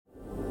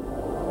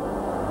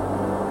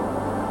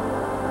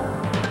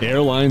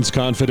Airlines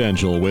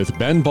Confidential with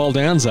Ben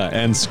Baldanza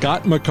and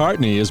Scott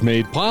McCartney is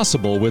made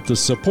possible with the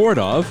support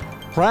of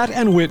Pratt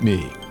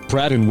Whitney.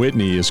 Pratt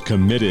Whitney is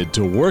committed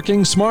to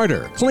working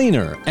smarter,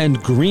 cleaner,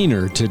 and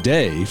greener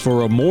today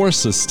for a more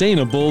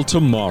sustainable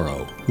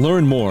tomorrow.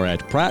 Learn more at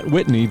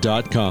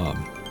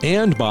prattwhitney.com.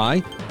 And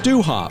by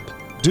DoHop.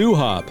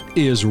 DoHop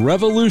is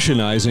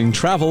revolutionizing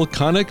travel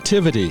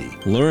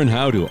connectivity. Learn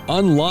how to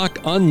unlock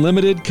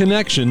unlimited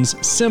connections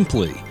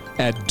simply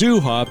at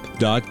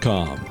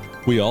dohop.com.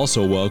 We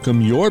also welcome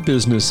your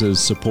business's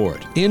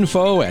support.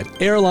 Info at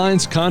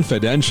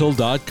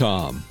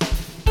airlinesconfidential.com.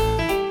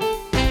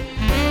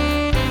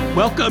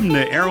 Welcome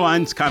to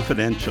Airlines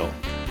Confidential.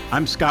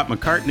 I'm Scott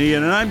McCartney,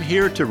 and I'm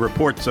here to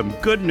report some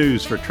good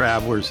news for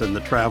travelers in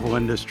the travel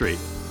industry.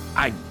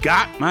 I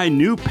got my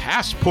new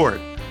passport.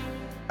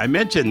 I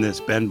mentioned this,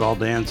 Ben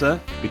Baldanza,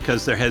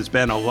 because there has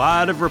been a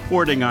lot of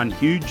reporting on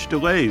huge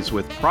delays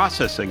with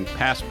processing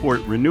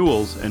passport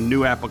renewals and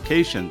new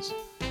applications.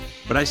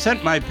 But I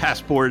sent my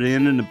passport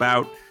in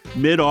about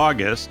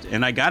mid-August,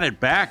 and I got it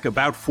back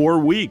about 4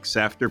 weeks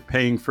after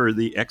paying for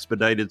the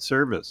expedited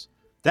service.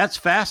 That's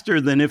faster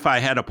than if I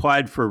had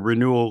applied for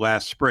renewal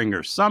last spring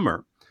or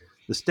summer.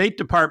 The State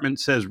Department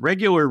says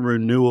regular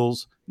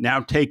renewals now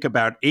take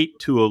about 8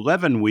 to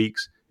 11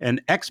 weeks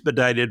and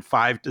expedited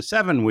 5 to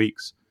 7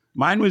 weeks.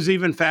 Mine was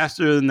even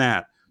faster than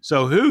that.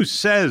 So who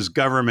says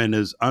government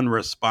is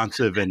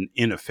unresponsive and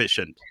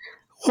inefficient?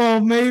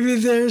 Well, maybe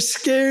they're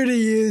scared of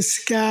you,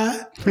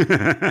 Scott.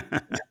 But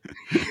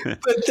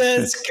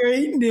that's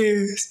great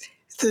news.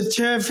 The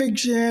traffic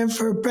jam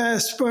for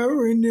passport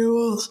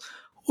renewals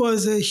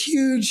was a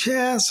huge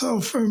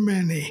hassle for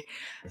many.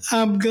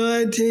 I'm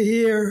glad to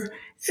hear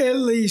at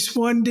least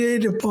one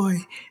data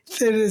point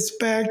that it's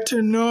back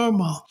to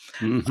normal.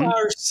 Mm-hmm.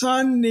 Our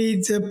son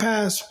needs a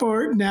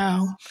passport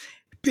now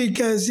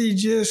because he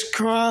just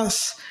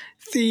crossed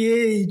the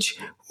age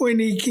when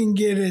he can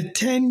get a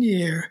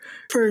 10-year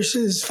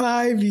versus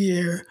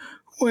 5-year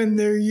when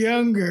they're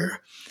younger.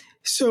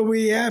 So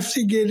we have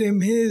to get him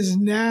his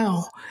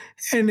now.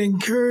 And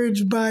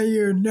encouraged by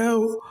your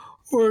note,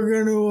 we're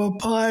going to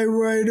apply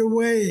right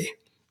away.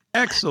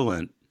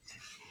 Excellent.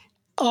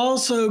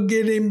 Also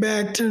getting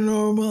back to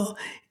normal,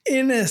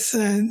 in a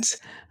sense,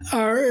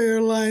 are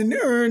airline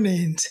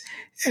earnings,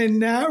 and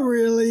not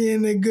really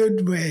in a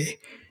good way.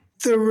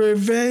 The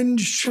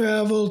revenge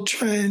travel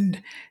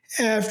trend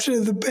after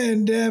the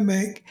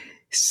pandemic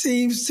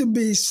seems to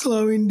be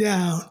slowing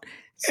down,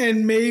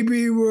 and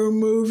maybe we're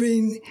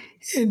moving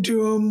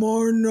into a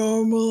more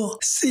normal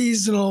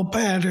seasonal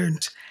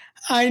patterns.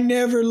 I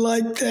never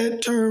liked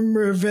that term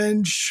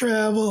revenge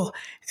travel.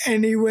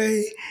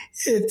 Anyway,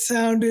 it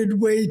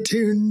sounded way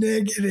too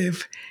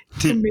negative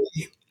to me.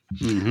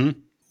 Mm-hmm.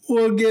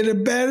 We'll get a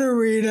better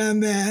read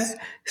on that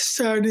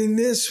starting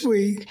this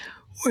week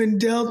when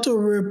Delta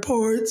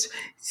reports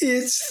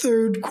its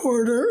third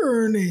quarter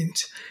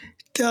earnings.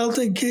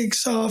 Delta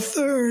kicks off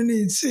the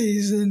earnings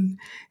season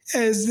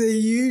as they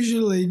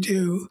usually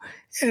do,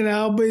 and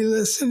I'll be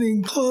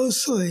listening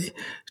closely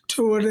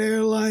to what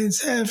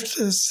airlines have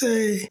to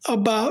say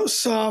about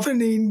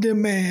softening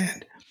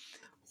demand.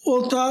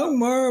 We'll talk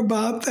more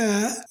about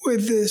that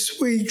with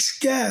this week's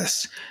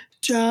guest,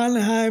 John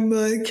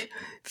Heimlich,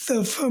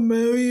 the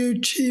familiar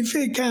chief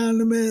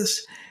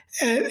economist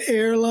at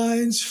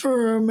Airlines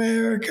for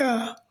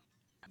America.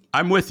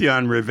 I'm with you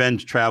on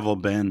revenge travel,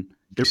 Ben.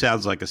 It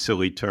sounds like a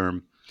silly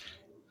term.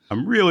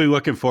 I'm really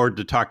looking forward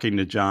to talking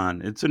to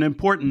John. It's an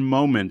important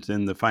moment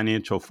in the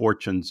financial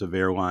fortunes of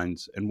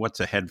airlines and what's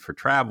ahead for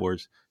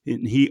travelers.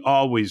 And he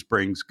always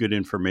brings good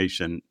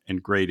information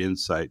and great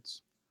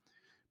insights.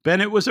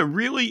 Ben, it was a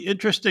really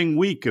interesting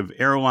week of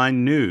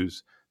airline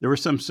news. There were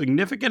some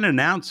significant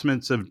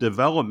announcements of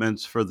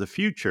developments for the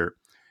future.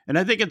 And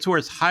I think it's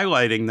worth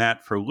highlighting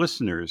that for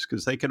listeners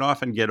because they can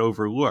often get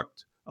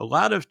overlooked. A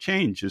lot of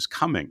change is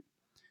coming.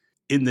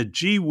 In the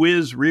gee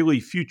whiz, really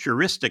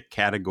futuristic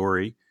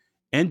category,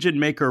 engine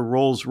maker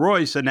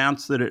Rolls-Royce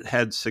announced that it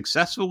had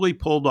successfully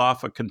pulled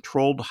off a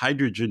controlled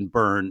hydrogen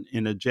burn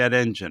in a jet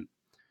engine.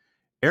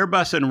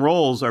 Airbus and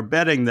Rolls are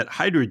betting that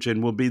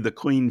hydrogen will be the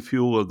clean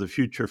fuel of the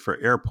future for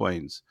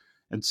airplanes.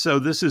 And so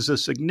this is a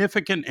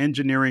significant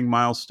engineering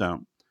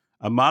milestone.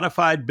 A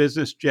modified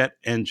business jet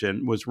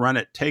engine was run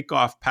at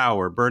takeoff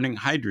power, burning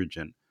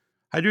hydrogen.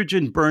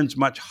 Hydrogen burns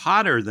much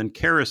hotter than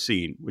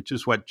kerosene, which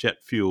is what jet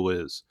fuel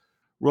is.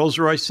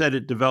 Rolls-Royce said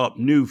it developed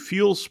new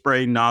fuel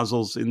spray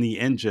nozzles in the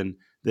engine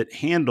that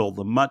handle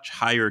the much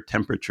higher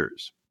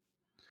temperatures.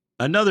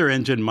 Another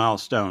engine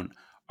milestone,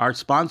 our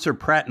sponsor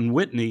Pratt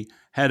Whitney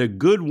had a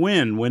good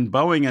win when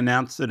Boeing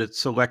announced that it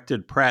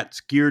selected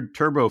Pratt's geared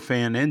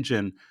turbofan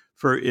engine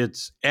for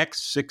its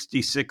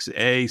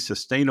X-66A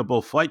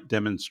sustainable flight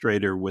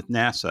demonstrator with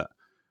NASA.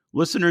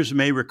 Listeners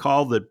may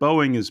recall that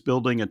Boeing is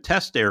building a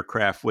test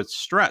aircraft with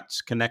struts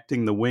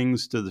connecting the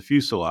wings to the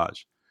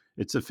fuselage.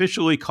 It's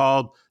officially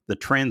called the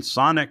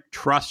Transonic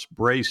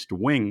Truss-Braced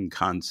Wing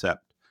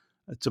concept.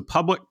 It's a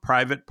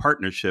public-private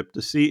partnership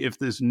to see if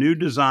this new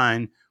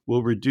design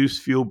will reduce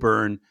fuel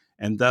burn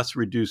and thus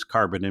reduce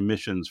carbon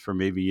emissions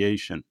from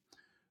aviation.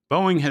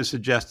 Boeing has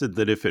suggested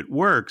that if it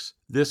works,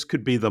 this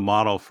could be the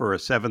model for a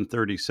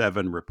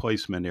 737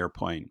 replacement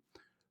airplane.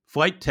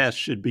 Flight tests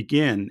should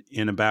begin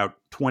in about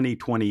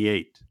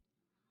 2028.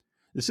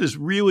 This is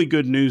really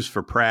good news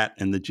for Pratt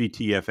and the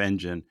GTF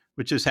engine,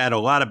 which has had a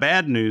lot of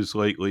bad news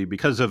lately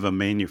because of a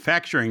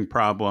manufacturing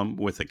problem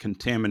with a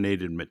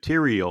contaminated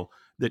material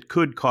that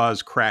could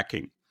cause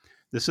cracking.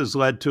 This has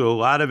led to a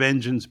lot of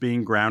engines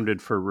being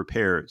grounded for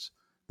repairs.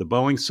 The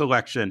Boeing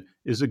selection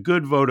is a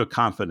good vote of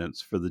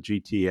confidence for the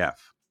GTF.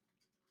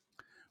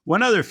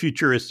 One other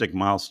futuristic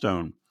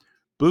milestone.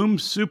 Boom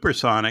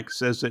Supersonic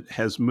says it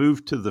has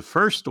moved to the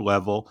first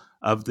level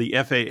of the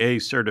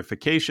FAA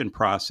certification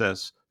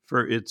process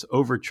for its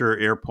Overture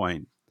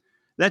airplane.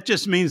 That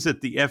just means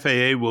that the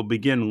FAA will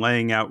begin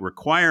laying out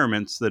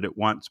requirements that it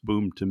wants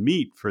Boom to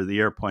meet for the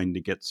airplane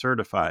to get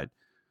certified.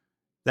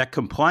 That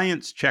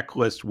compliance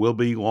checklist will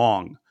be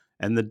long,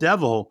 and the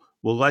devil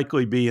will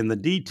likely be in the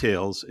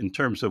details in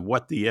terms of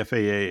what the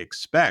FAA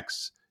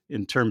expects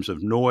in terms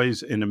of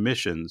noise and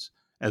emissions,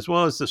 as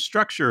well as the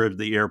structure of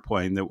the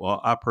airplane that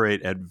will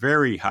operate at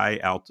very high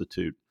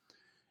altitude.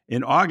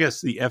 In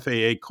August, the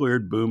FAA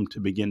cleared Boom to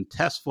begin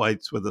test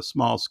flights with a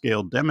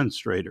small-scale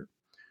demonstrator.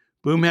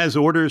 Boom has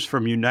orders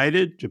from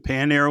United,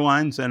 Japan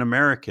Airlines, and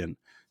American.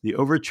 The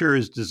Overture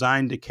is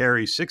designed to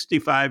carry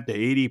 65 to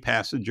 80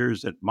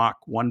 passengers at Mach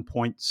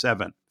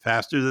 1.7,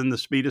 faster than the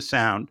speed of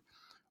sound,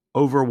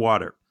 over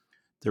water.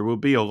 There will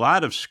be a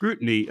lot of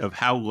scrutiny of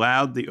how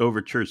loud the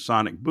Overture's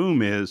sonic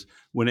boom is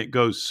when it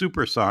goes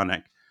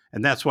supersonic,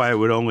 and that's why it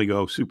would only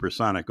go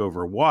supersonic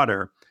over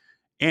water,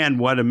 and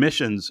what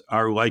emissions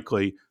are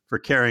likely for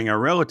carrying a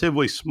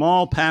relatively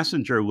small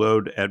passenger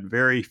load at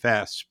very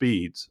fast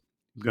speeds.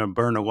 You're going to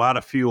burn a lot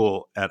of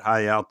fuel at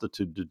high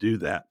altitude to do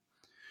that.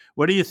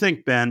 What do you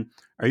think, Ben?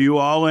 Are you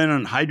all in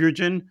on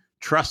hydrogen,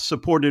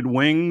 truss-supported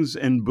wings,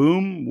 and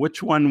Boom?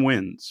 Which one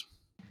wins?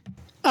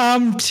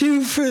 I'm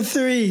 2 for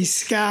 3,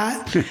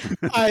 Scott.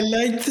 I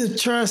like the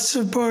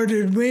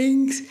truss-supported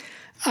wings.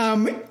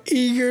 I'm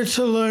eager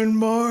to learn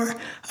more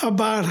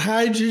about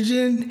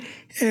hydrogen,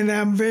 and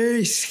I'm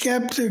very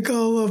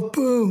skeptical of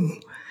Boom.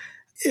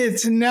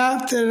 It's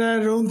not that I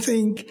don't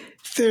think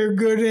they're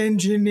good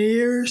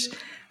engineers.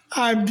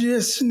 I'm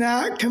just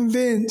not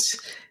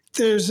convinced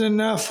there's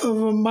enough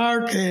of a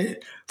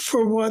market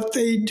for what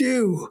they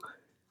do.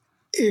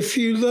 If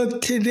you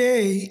look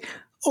today,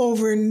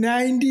 over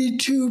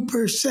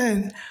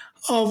 92%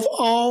 of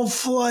all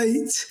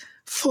flights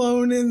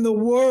flown in the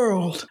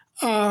world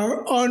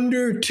are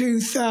under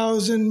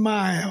 2,000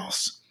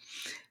 miles.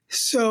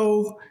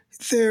 So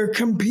they're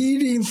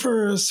competing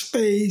for a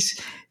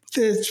space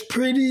that's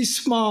pretty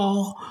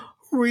small,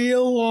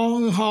 real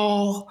long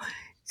haul.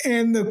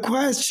 And the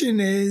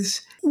question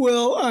is,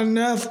 will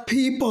enough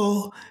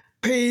people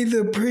pay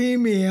the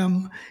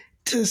premium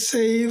to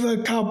save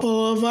a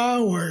couple of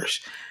hours?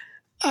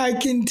 I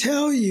can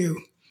tell you,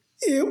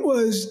 it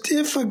was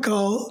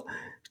difficult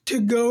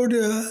to go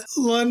to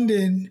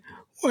London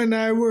when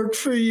I worked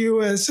for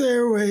US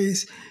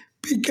Airways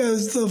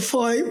because the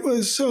flight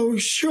was so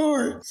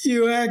short.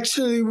 You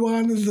actually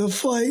wanted the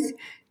flight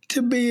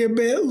to be a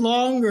bit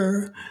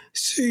longer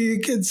so you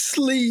could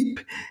sleep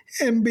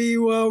and be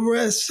well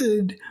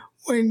rested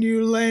when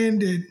you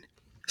landed.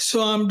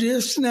 So I'm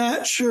just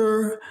not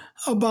sure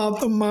about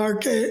the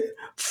market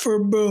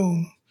for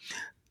Boom.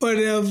 But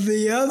of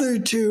the other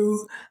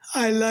two,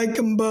 I like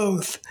them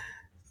both.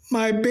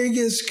 My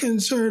biggest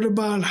concern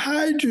about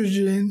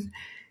hydrogen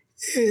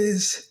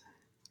is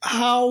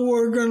how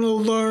we're going to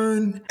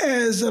learn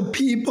as a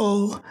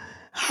people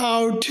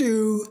how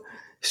to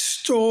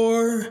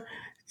store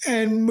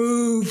and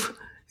move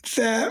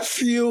that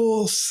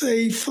fuel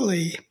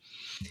safely.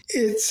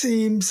 It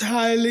seems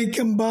highly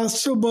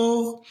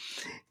combustible,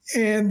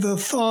 and the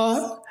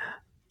thought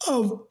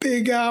of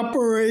big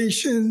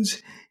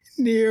operations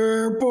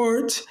near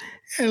airports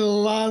and a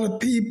lot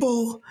of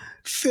people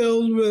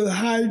filled with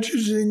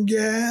hydrogen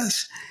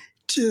gas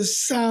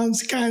just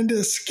sounds kind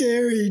of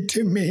scary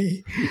to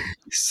me.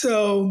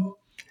 So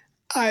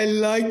I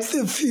like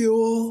the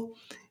fuel.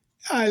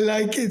 I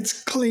like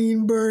its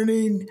clean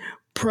burning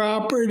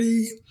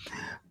property,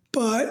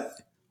 but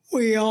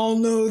we all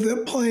know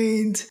that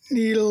planes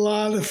need a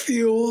lot of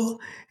fuel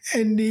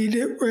and need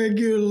it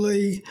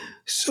regularly.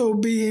 So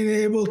being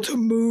able to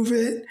move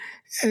it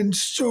and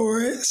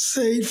store it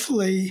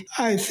safely,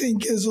 I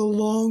think, is a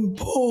long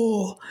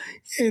pole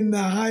in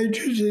the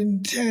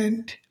hydrogen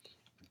tent.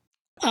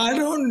 I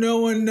don't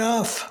know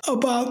enough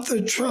about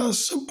the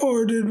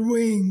truss-supported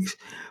wings,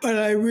 but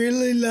I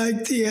really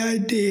like the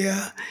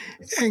idea.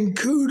 And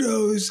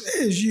kudos,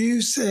 as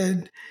you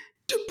said,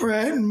 to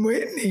Pratt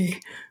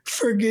Whitney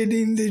for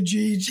getting the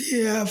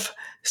GTF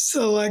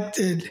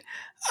selected.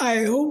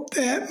 I hope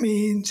that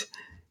means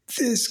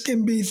this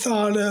can be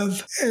thought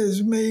of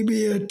as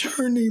maybe a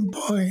turning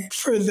point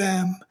for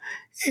them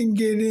in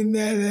getting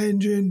that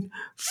engine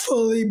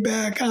fully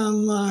back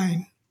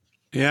online.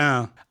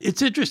 Yeah,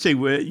 it's interesting.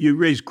 You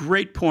raise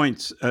great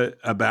points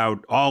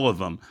about all of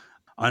them.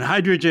 On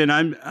hydrogen,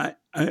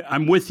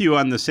 I'm with you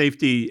on the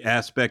safety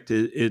aspect.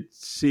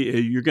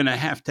 You're going to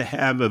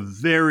have a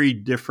very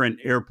different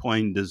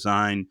airplane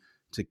design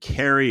to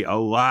carry a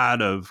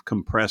lot of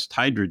compressed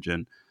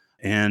hydrogen,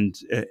 and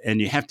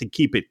you have to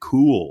keep it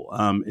cool.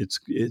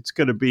 It's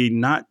going to be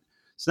not.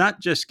 It's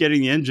not just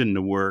getting the engine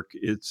to work.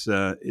 It's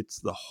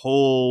the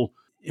whole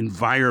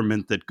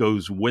environment that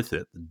goes with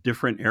it. The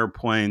different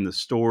airplane, the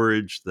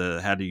storage,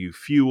 the how do you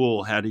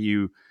fuel, how do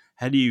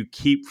you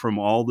keep from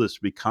all this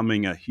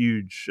becoming a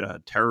huge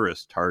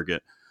terrorist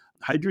target?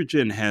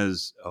 Hydrogen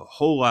has a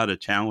whole lot of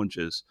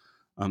challenges.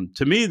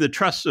 To me, the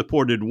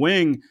trust-supported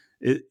wing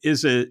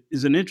is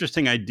an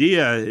interesting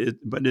idea,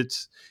 but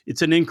it's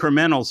an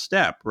incremental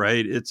step,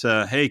 right? It's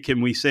hey,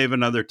 can we save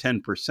another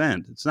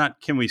 10%? It's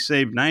not can we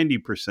save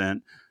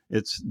 90%.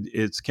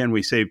 It's can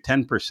we save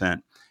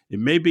 10%? It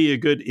may be a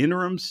good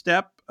interim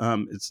step.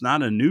 It's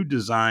not a new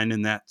design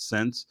in that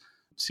sense.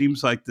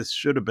 Seems like this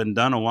should have been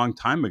done a long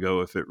time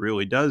ago if it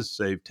really does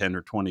save 10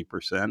 or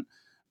 20%.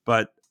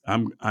 But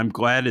I'm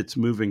glad it's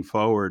moving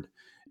forward.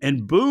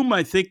 And boom,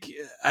 I think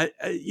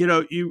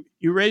you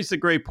raised a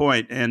great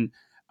point, and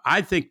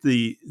I think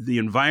the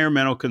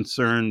environmental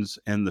concerns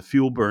and the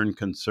fuel burn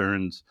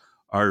concerns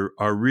are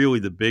really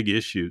the big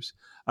issues.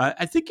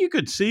 I think you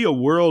could see a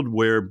world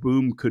where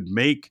boom could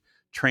make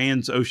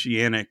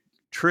transoceanic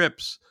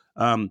trips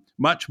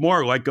much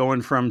more like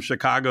going from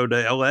Chicago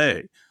to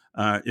LA.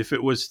 If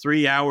it was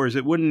 3 hours,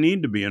 it wouldn't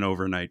need to be an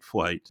overnight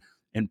flight.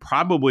 And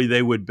probably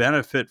they would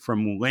benefit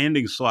from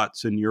landing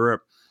slots in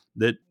Europe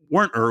that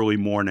weren't early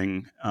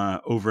morning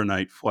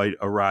overnight flight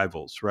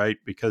arrivals, right?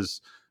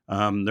 Because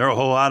there are a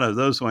whole lot of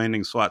those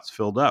landing slots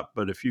filled up.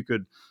 But if you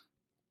could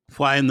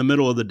fly in the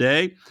middle of the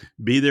day,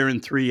 be there in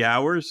 3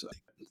 hours,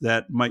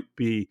 that might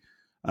be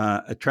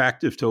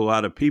attractive to a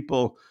lot of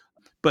people.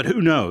 But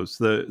who knows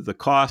the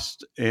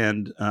cost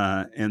and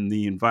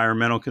the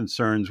environmental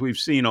concerns? We've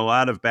seen a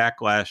lot of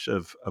backlash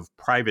of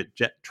private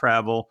jet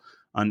travel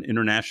on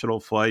international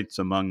flights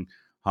among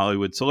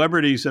Hollywood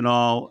celebrities and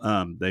all.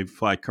 They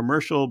fly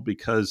commercial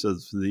because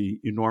of the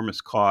enormous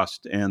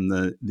cost and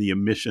the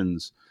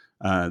emissions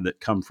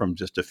that come from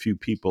just a few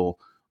people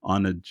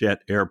on a jet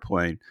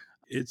airplane.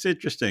 It's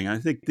interesting. I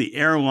think the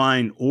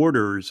airline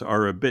orders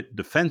are a bit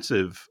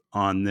defensive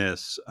on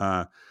this.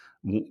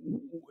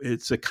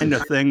 It's a kind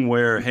of thing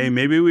where, hey,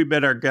 maybe we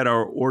better get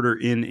our order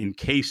in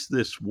case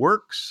this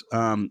works,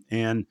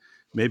 and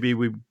maybe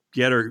we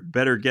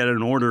better get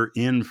an order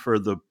in for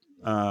the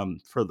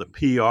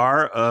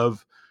PR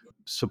of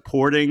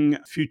supporting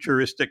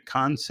futuristic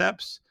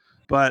concepts.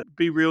 But it'd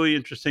be really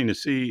interesting to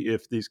see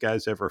if these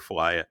guys ever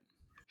fly it.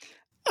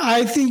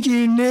 I think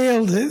you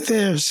nailed it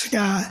there,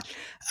 Scott.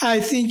 I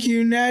think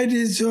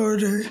United's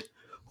order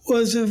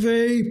was a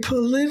very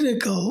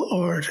political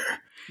order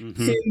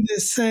in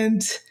the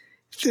sense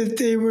that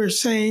they were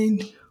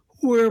saying,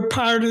 we're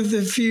part of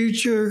the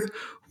future,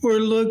 we're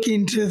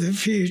looking to the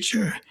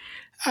future.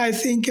 I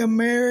think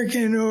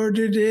American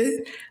ordered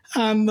it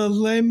on the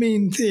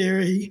lemming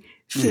theory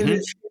that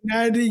if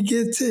United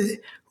gets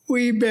it,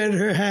 we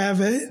better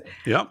have it.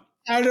 Yep.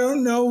 I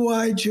don't know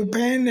why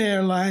Japan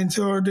Airlines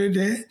ordered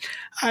it.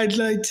 I'd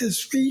like to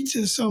speak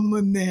to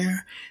someone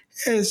there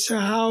as to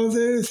how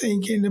they're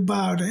thinking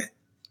about it.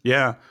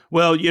 Yeah.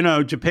 Well,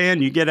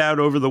 Japan, you get out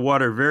over the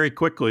water very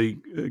quickly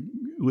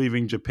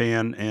leaving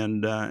Japan,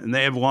 and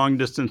they have long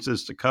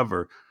distances to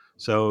cover.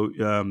 So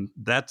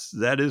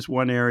that is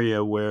one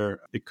area where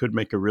it could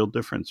make a real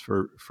difference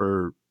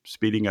for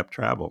speeding up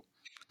travel.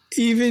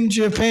 Even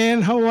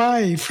Japan,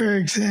 Hawaii, for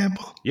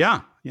example.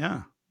 Yeah,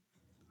 yeah.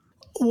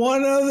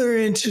 One other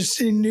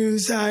interesting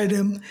news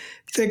item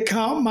that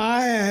caught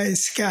my eye,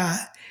 Scott,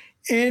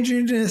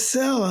 Andrew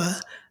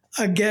Nacella,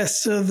 a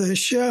guest of the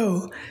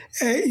show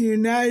at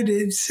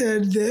United,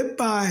 said that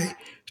by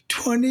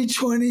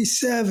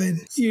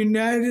 2027,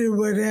 United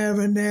would have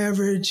an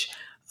average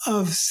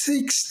of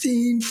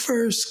 16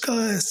 first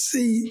class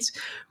seats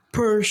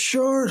per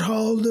short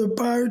haul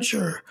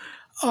departure,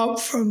 up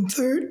from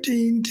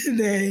 13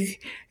 today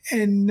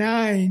and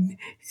 9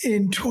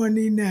 in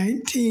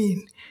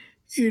 2019.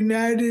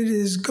 United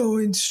is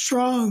going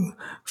strong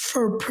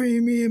for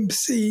premium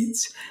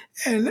seats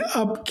and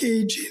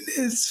upgauging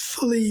its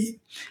fleet.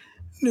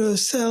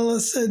 Nocella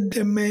said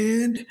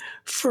demand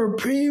for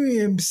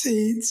premium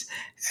seats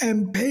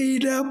and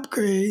paid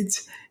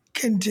upgrades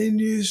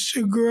continues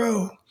to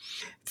grow.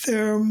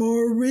 There are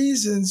more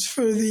reasons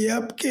for the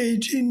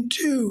upgauging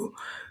too.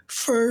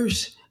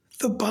 First,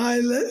 the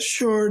pilot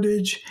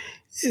shortage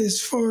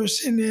is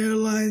forcing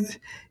airlines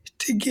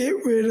to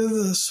get rid of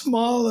the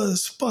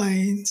smallest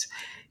planes.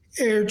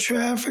 Air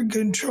traffic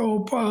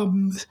control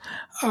problems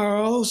are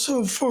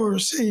also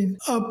forcing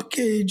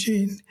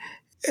upgauging,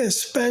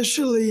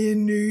 especially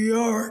in New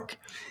York.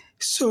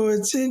 So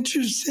it's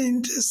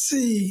interesting to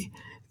see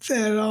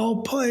that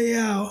all play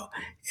out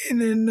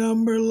in a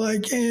number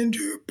like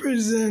Andrew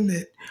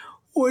presented.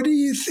 What do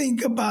you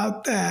think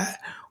about that?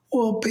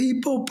 Will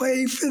people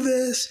pay for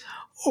this,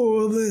 or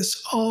will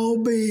this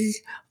all be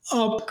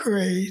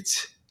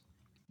upgrades?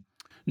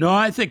 No,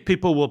 I think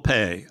people will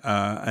pay.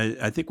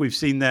 I think we've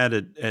seen that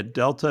at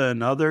Delta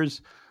and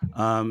others.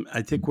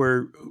 I think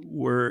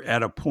we're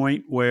at a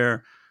point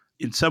where,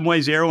 in some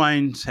ways,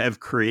 airlines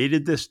have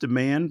created this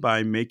demand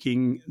by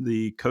making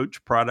the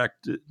coach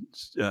product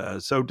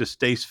so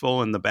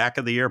distasteful in the back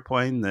of the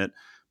airplane that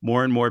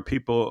more and more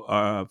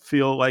people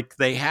feel like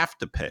they have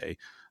to pay.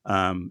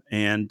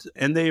 And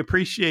they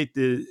appreciate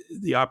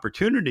the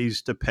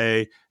opportunities to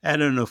pay at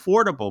an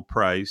affordable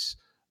price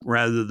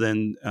rather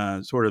than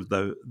sort of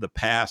the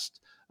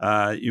past.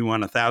 You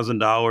want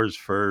 $1,000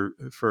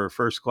 for a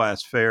first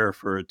class fare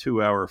for a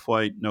 2-hour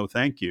flight? No,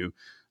 thank you.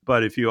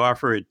 But if you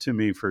offer it to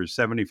me for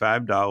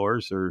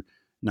 $75 or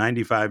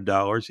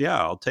 $95, yeah,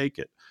 I'll take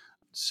it.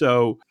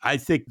 So I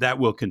think that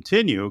will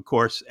continue, of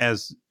course,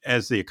 as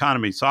the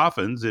economy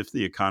softens. If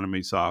the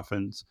economy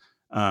softens,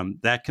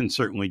 that can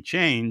certainly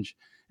change.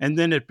 And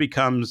then it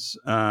becomes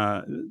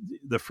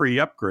the free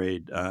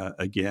upgrade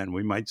again.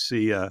 We might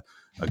see a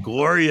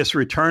glorious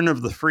return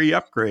of the free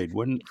upgrade.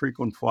 Wouldn't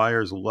frequent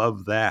flyers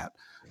love that?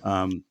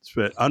 It's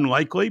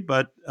unlikely,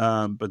 but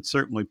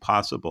certainly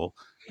possible.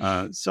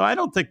 So I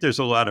don't think there's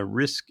a lot of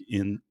risk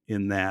in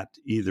that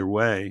either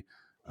way.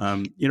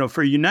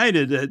 For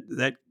United,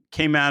 that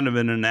came out of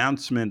an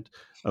announcement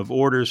of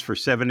orders for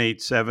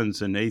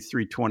 787s and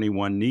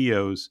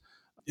A321neos.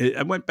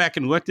 I went back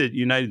and looked at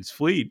United's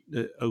fleet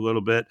a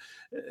little bit.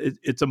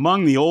 It's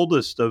among the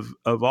oldest of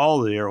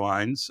all the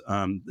airlines.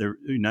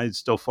 United's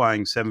still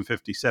flying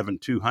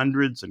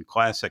 757-200s and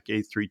classic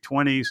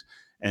A320s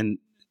and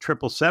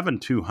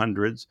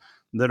 777-200s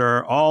that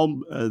are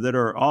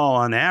all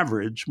on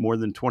average more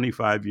than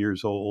 25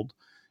 years old,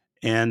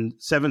 and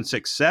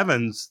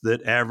 767s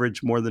that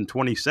average more than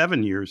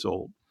 27 years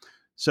old.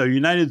 So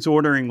United's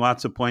ordering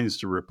lots of planes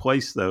to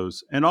replace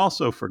those, and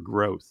also for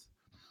growth.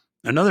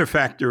 Another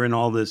factor in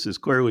all this is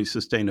clearly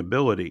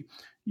sustainability.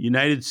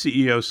 United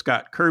CEO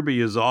Scott Kirby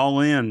is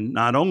all in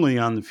not only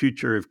on the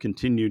future of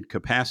continued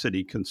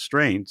capacity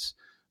constraints,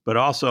 but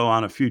also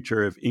on a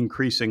future of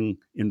increasing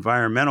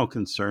environmental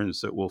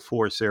concerns that will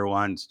force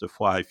airlines to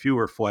fly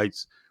fewer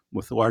flights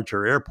with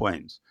larger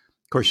airplanes.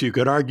 Of course, you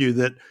could argue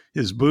that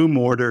his boom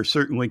order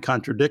certainly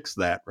contradicts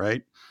that,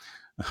 right?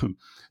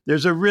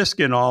 There's a risk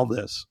in all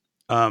this.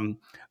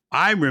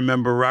 I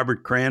remember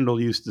Robert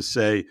Crandall used to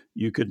say,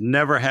 you could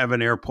never have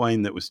an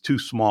airplane that was too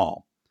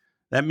small.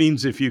 That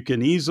means if you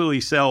can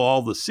easily sell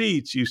all the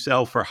seats, you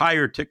sell for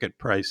higher ticket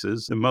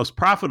prices. The most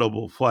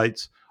profitable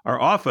flights are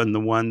often the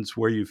ones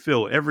where you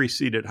fill every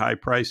seat at high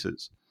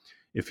prices.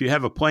 If you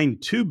have a plane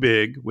too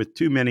big with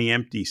too many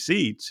empty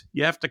seats,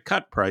 you have to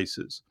cut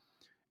prices.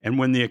 And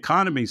when the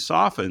economy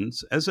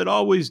softens, as it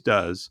always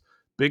does,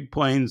 big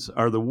planes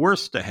are the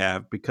worst to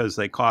have because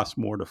they cost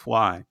more to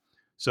fly.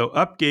 So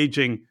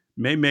upgauging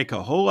may make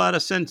a whole lot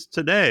of sense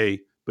today,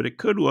 but it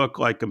could look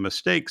like a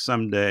mistake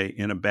someday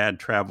in a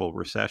bad travel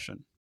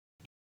recession.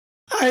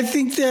 I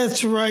think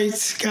that's right,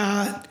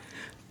 Scott.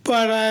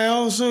 But I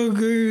also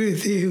agree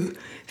with you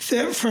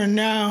that for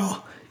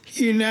now,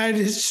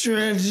 United's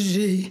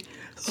strategy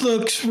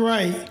looks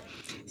right.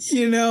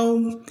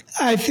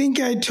 I think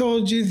I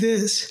told you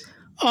this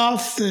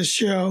off the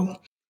show,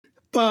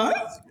 but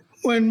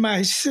when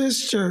my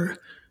sister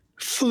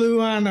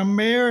flew on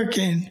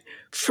American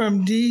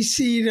from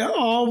DC to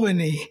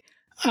Albany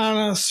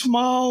on a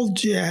small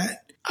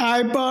jet,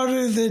 I bought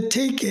her the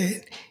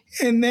ticket,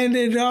 and then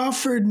it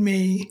offered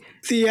me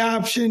the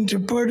option to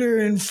put her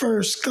in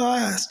first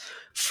class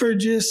for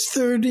just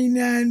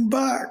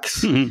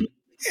 $39.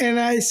 And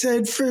I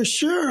said, for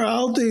sure,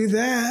 I'll do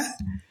that.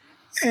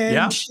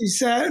 And she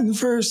sat in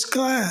first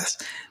class.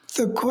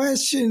 The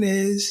question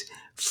is,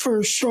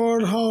 for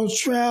short haul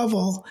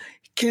travel,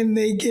 can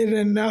they get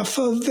enough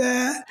of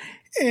that?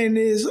 And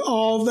is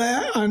all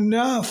that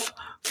enough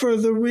for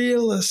the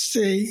real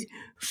estate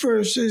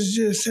versus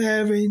just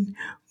having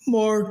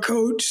more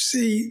coach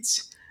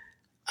seats?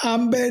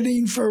 I'm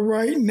betting for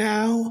right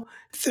now,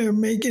 they're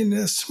making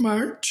a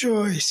smart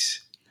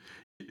choice.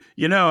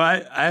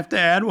 I have to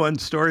add one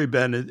story,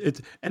 Ben.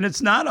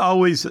 It's not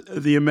always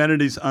the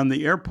amenities on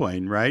the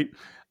airplane, right?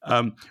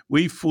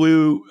 We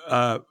flew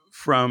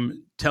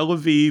from Tel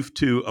Aviv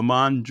to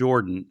Amman,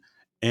 Jordan,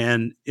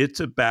 and it's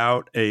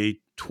about a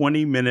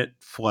 20-minute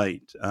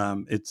flight.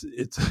 It's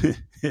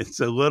it's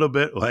a little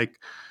bit like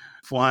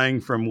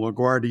flying from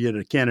LaGuardia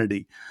to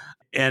Kennedy.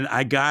 And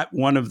I got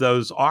one of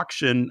those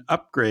auction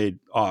upgrade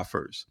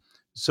offers.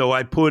 So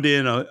I put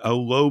in a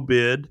low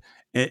bid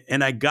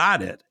and I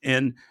got it.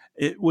 And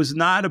it was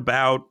not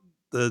about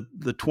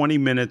the 20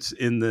 minutes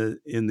in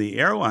the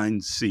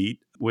airline seat,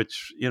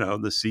 which,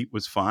 the seat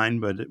was fine,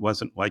 but it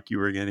wasn't like you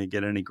were going to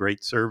get any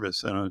great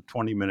service on a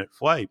 20-minute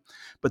flight.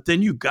 But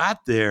then you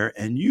got there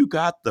and you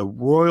got the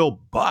royal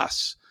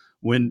bus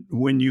when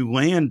you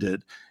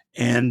landed,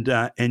 and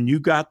you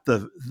got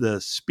the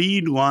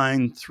speed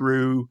line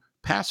through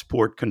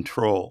passport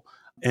control.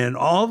 And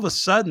all of a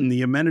sudden,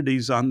 the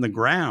amenities on the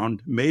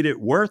ground made it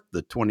worth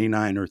the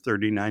 $29 or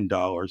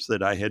 $39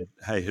 that I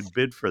had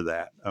bid for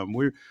that.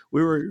 We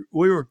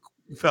were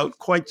felt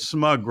quite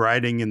smug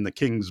riding in the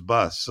King's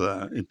bus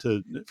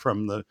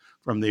from the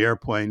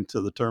airplane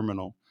to the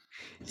terminal.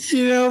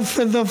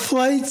 For the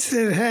flights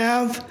that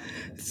have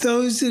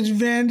those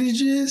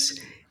advantages,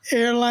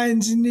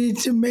 airlines need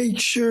to make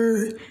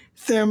sure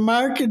they're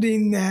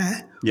marketing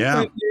that when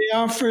they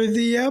offer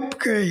the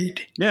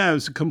upgrade. Yeah, it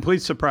was a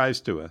complete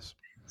surprise to us.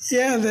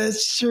 Yeah,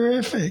 that's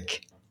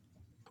terrific.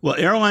 Well,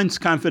 Airlines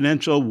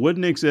Confidential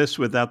wouldn't exist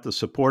without the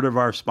support of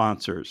our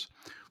sponsors.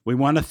 We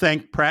want to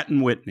thank Pratt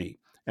Whitney.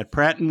 At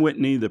Pratt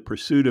Whitney, the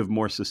pursuit of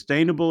more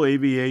sustainable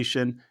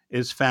aviation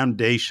is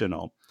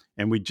foundational,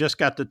 and we just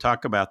got to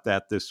talk about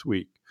that this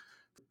week.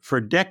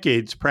 For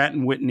decades, Pratt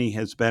Whitney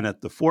has been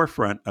at the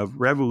forefront of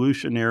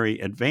revolutionary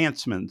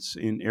advancements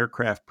in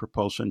aircraft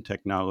propulsion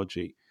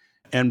technology.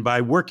 And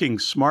by working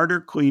smarter,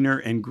 cleaner,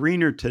 and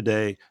greener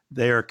today,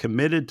 they are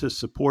committed to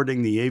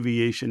supporting the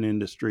aviation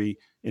industry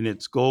in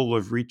its goal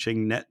of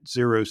reaching net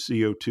zero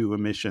CO2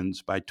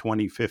 emissions by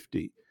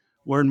 2050.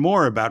 Learn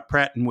more about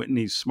Pratt &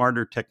 Whitney's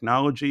smarter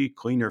technology,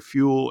 cleaner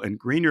fuel, and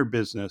greener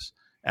business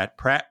at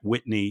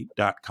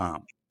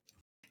prattwhitney.com.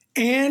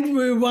 And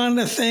we want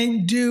to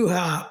thank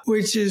DoHop,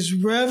 which is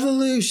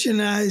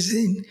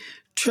revolutionizing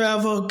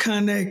travel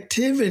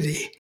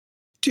connectivity.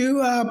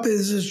 DoHop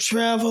is a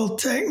travel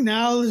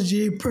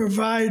technology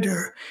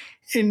provider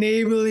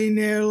enabling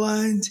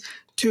airlines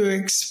to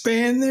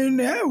expand their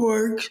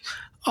networks,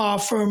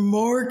 offer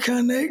more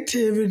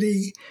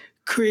connectivity,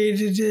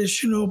 create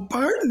additional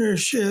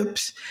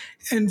partnerships,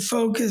 and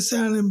focus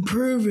on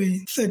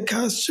improving the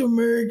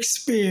customer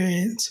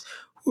experience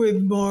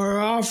with more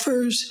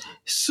offers,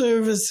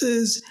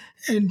 services,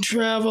 and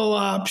travel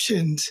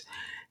options.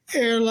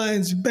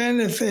 Airlines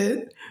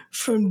benefit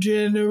from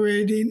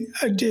generating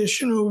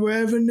additional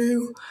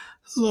revenue,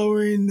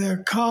 lowering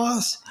their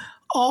costs,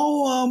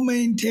 all while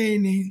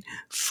maintaining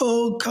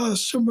full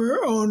customer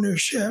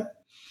ownership.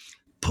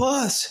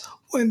 Plus,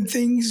 when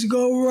things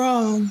go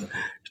wrong,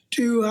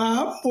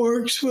 DoHop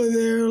works with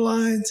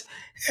airlines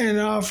and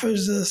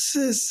offers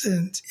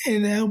assistance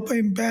in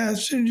helping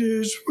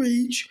passengers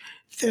reach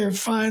their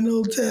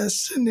final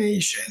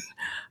destination.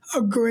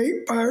 A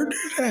great partner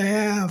to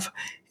have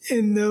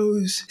in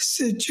those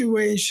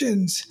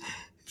situations.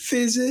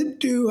 Visit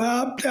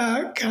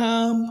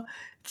dohop.com.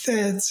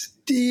 That's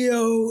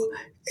DOHOP.com.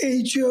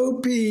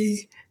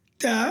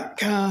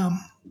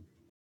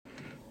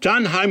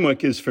 John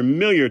Heimlich is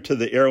familiar to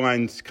the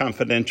Airlines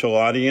Confidential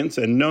audience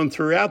and known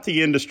throughout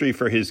the industry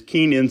for his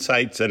keen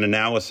insights and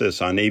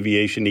analysis on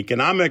aviation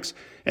economics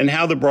and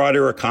how the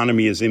broader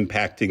economy is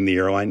impacting the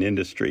airline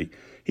industry.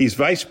 He's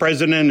vice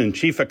president and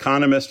chief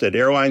economist at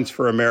Airlines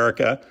for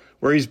America,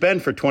 where he's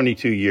been for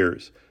 22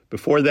 years.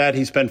 Before that,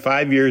 he spent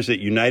 5 years at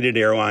United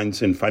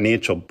Airlines in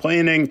financial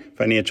planning,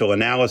 financial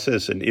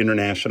analysis, and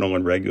international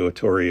and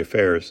regulatory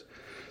affairs.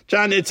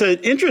 John, it's an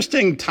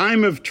interesting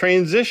time of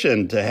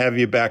transition to have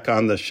you back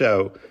on the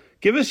show.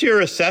 Give us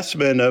your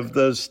assessment of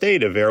the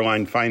state of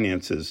airline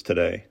finances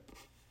today.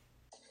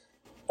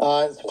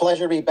 It's a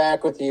pleasure to be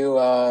back with you,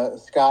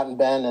 Scott and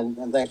Ben,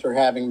 and thanks for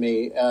having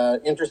me.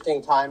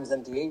 Interesting times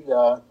indeed.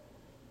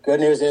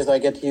 Good news is I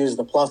get to use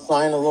the plus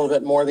sign a little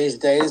bit more these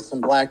days, some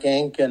black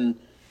ink, and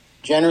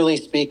generally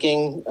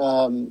speaking,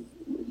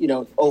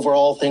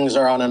 overall things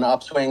are on an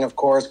upswing, of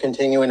course,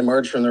 continuing to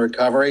emerge from the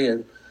recovery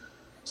and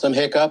some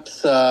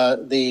hiccups.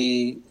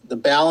 The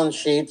balance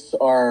sheets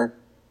are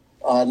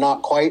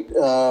not quite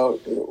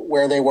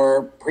where they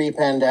were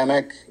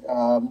pre-pandemic.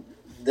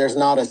 There's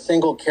not a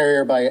single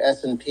carrier by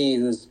S&P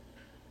whose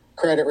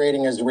credit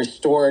rating is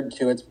restored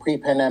to its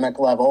pre-pandemic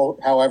level.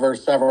 However,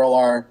 several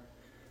are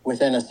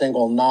within a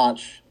single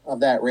notch of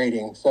that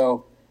rating.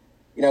 So,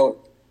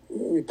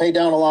 we paid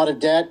down a lot of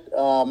debt.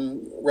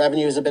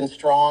 Revenues have been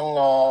strong,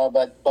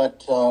 but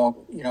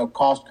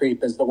cost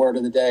creep is the word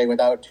of the day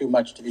without too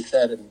much to be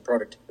said in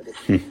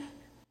productivity.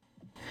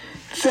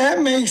 That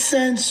makes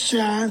sense,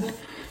 John.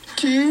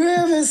 Do you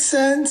have a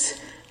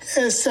sense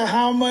as to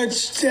how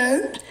much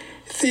debt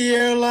the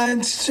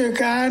airlines took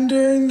on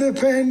during the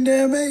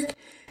pandemic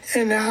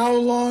and how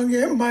long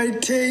it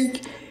might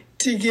take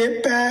to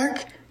get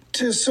back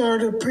to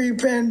sort of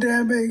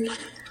pre-pandemic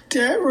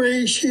debt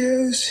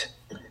ratios?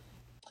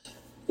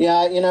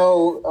 Yeah,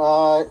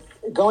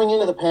 going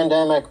into the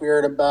pandemic, we were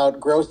at about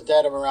gross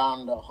debt of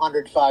around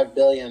 $105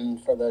 billion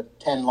for the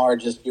 10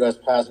 largest U.S.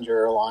 passenger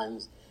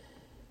airlines.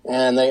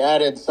 And they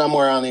added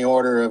somewhere on the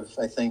order of,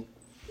 I think,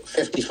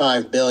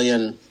 $55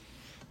 billion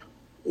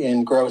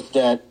in gross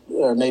debt,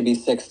 or maybe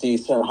 60,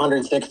 so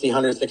 160,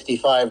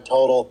 165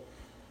 total.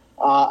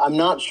 I'm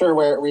not sure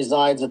where it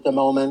resides at the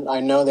moment.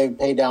 I know they've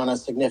paid down a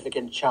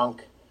significant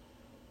chunk.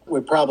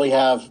 Would probably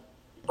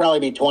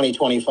be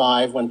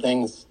 2025 when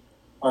things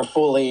are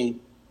fully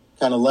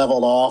kind of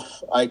leveled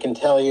off. I can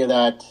tell you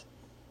that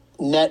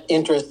net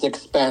interest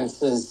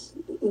expenses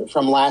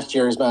from last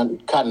year has been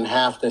cut in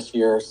half this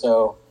year.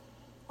 So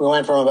we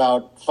went from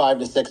about $5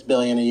 to $6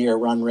 billion a year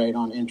run rate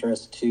on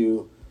interest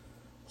to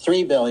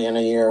 $3 billion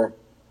a year.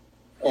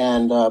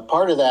 And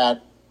part of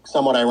that,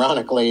 somewhat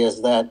ironically,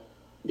 is that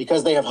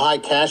because they have high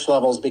cash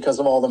levels because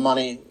of all the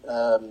money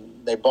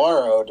they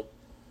borrowed,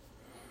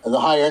 the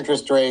higher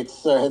interest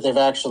rates, they've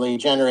actually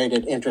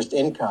generated interest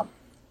income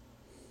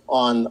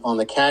on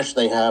the cash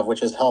they have, which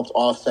has helped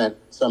offset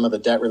some of the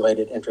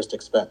debt-related interest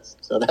expense.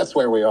 So that's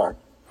where we are.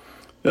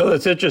 No,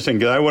 that's interesting,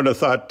 because I would have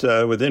thought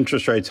with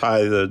interest rates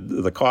high,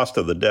 the cost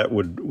of the debt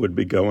would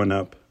be going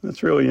up.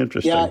 That's really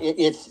interesting. Yeah,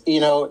 it's,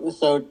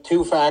 so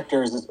two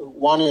factors.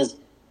 One is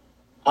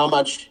how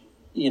much,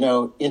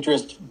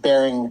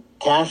 interest-bearing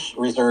cash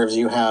reserves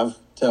you have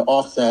to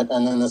offset.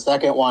 And then the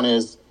second one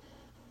is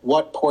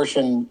what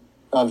portion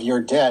of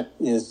your debt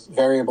is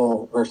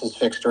variable versus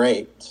fixed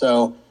rate.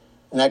 So,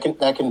 and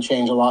that can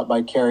change a lot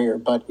by carrier.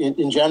 But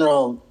in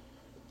general,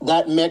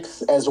 that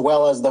mix, as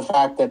well as the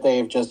fact that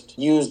they've just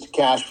used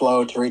cash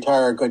flow to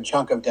retire a good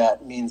chunk of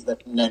debt, means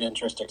that net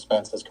interest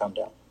expense has come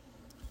down.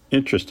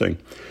 Interesting.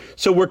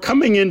 So we're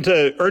coming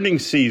into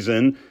earnings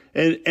season,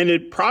 and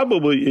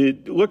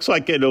it looks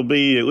like it'll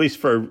be, at least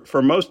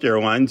for most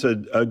airlines,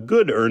 a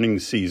good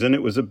earnings season.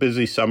 It was a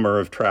busy summer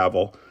of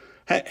travel.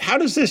 How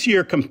does this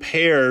year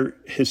compare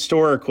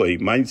historically?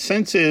 My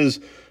sense is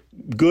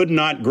good,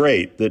 not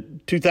great.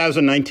 That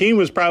 2019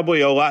 was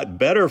probably a lot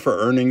better for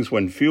earnings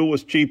when fuel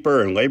was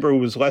cheaper and labor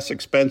was less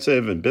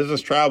expensive and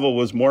business travel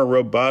was more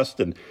robust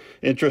and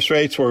interest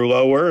rates were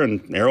lower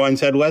and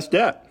airlines had less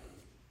debt.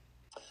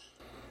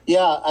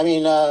 Yeah, I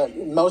mean,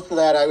 most of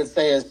that I would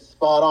say is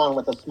spot on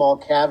with a small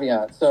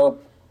caveat. So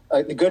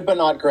the good but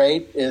not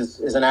great is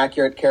an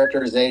accurate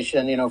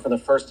characterization. For the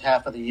first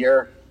half of the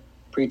year,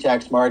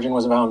 pre-tax margin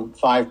was around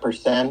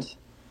 5%.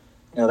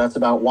 That's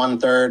about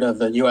 1/3 of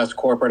the U.S.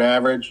 corporate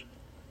average.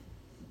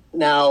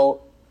 Now,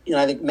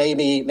 I think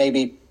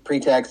maybe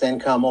pre-tax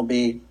income will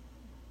be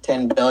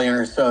 $10 billion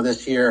or so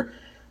this year.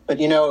 But,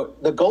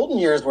 the golden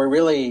years were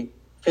really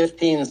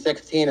 15,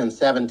 16, and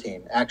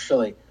 17,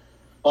 actually.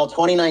 While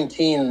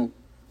 2019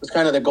 was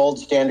kind of the gold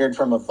standard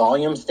from a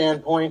volume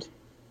standpoint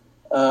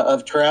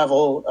of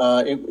travel,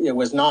 it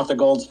was not the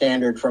gold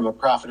standard from a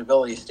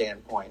profitability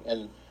standpoint.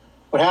 And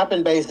what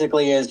happened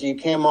basically is you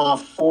came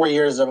off 4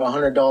 years of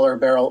 $100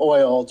 barrel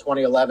oil,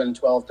 2011,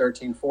 12,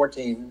 13,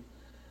 14,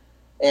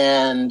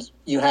 and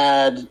you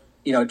had,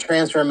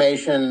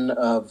 transformation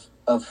of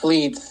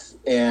fleets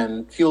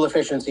and fuel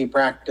efficiency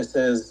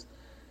practices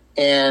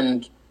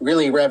and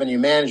really revenue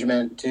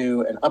management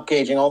and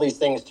upgauging, all these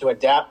things to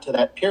adapt to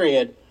that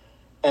period.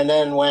 And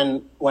then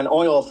when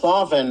oil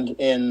softened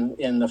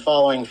in the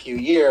following few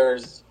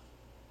years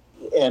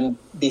and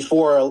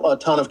before a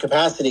ton of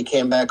capacity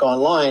came back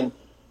online,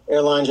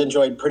 airlines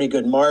enjoyed pretty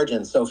good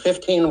margins. So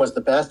 15 was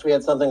the best. We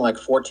had something like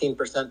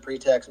 14%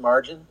 pre-tax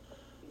margin.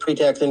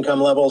 Pre-tax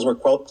income levels were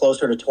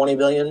closer to $20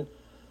 billion.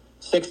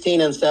 16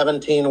 and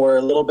 17 were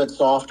a little bit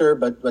softer,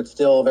 but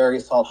still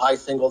very solid, high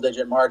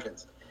single-digit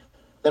margins.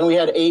 Then we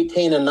had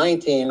 18 and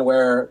 19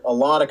 where a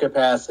lot of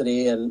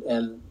capacity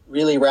and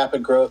really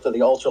rapid growth of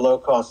the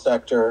ultra-low-cost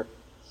sector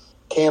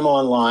came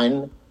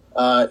online.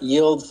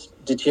 Yields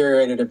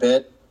deteriorated a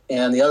bit.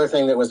 And the other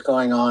thing that was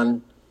going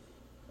on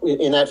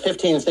in that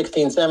 15,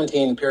 16,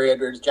 17 period,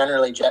 where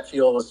generally jet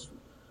fuel was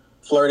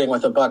flirting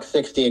with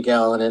 $1.60 a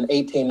gallon. And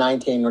 18,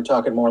 19, we're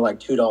talking more like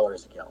 $2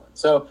 a gallon.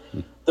 So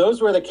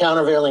those were the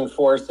countervailing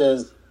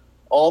forces.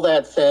 All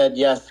that said,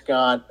 yes,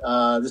 Scott,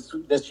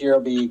 this year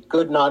will be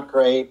good, not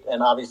great,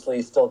 and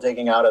obviously still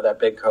digging out of that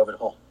big COVID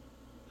hole.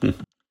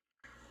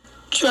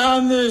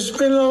 John, there's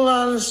been a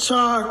lot of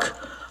talk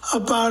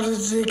about a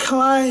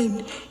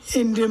decline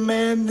in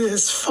demand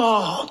this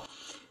fall.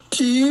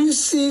 Do you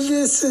see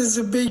this as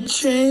a big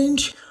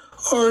change,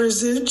 or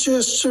is it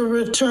just a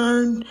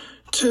return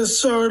to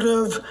sort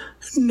of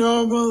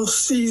normal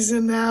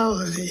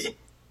seasonality?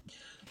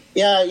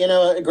 Yeah,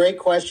 a great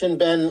question,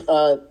 Ben.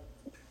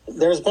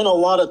 There's been a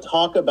lot of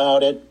talk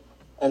about it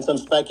and some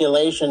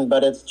speculation,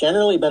 but it's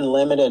generally been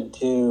limited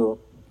to,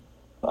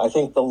 I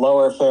think, the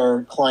lower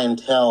fare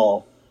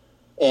clientele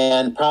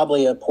and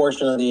probably a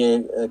portion of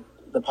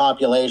the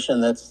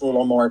population that's a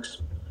little more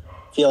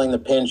feeling the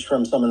pinch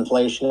from some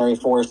inflationary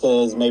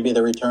forces, maybe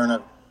the return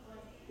of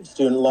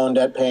student loan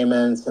debt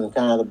payments and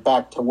kind of the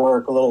back to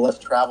work, a little less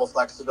travel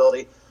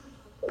flexibility.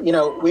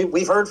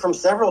 We've heard from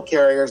several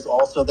carriers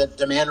also that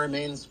demand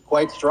remains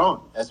quite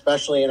strong,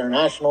 especially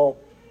international,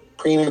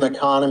 premium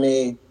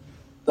economy,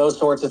 those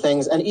sorts of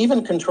things, and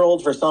even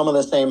controlled for some of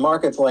the same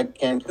markets like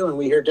Cancun.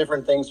 We hear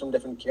different things from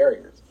different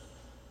carriers.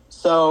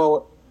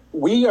 So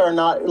we are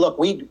not,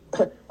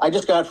 I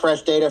just got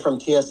fresh data from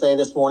TSA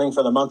this morning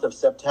for the month of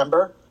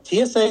September.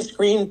 TSA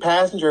screened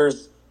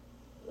passengers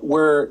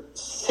were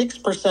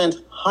 6%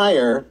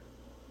 higher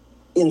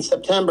in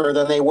September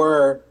than they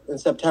were in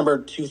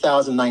September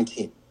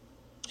 2019.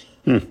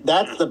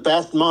 That's the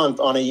best month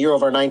on a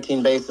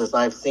year-over-19 basis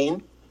I've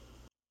seen.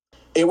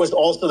 It was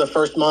also the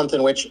first month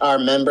in which our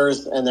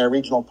members and their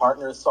regional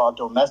partners saw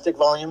domestic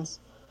volumes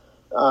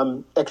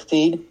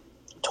exceed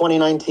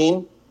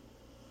 2019.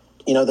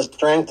 The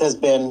strength has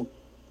been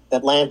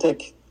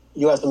Atlantic,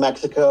 U.S. and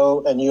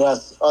Mexico, and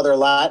U.S. other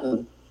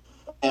Latin,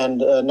 and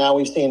now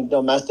we've seen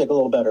domestic a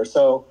little better.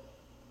 So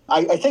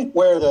I think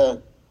where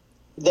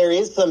there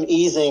is some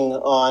easing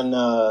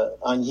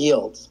on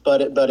yields,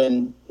 but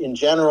in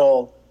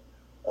general,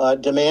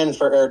 demand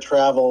for air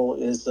travel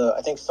is,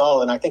 I think,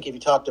 solid. And I think if you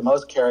talk to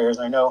most carriers,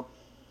 I know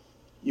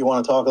you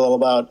want to talk a little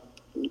about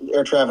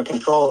air traffic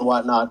control and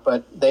whatnot,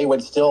 but they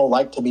would still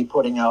like to be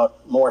putting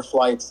out more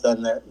flights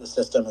than the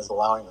system is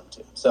allowing them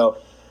to. So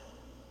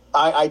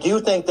I do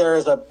think there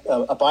is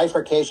a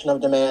bifurcation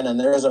of demand, and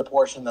there is a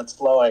portion that's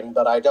slowing,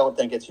 but I don't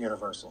think it's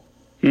universal.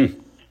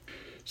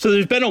 So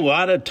there's been a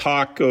lot of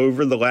talk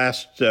over the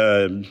last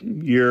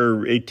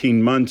year,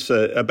 18 months,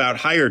 about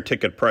higher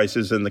ticket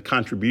prices and the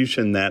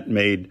contribution that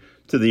made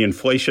to the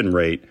inflation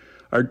rate.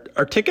 Are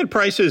ticket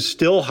prices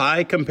still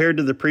high compared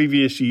to the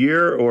previous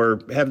year,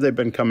 or have they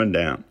been coming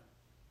down?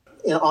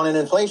 On an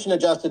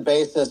inflation-adjusted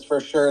basis,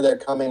 for sure, they're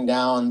coming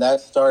down.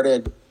 That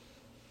started,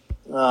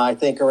 I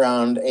think,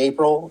 around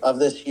April of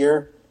this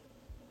year.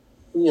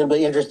 It'll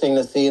be interesting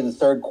to see the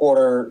third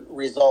quarter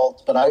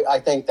results, but I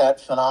think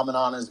that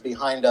phenomenon is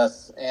behind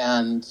us,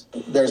 and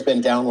there's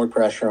been downward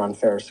pressure on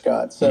fares,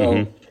 Scott.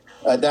 So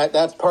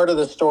that's part of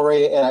the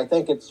story, and I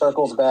think it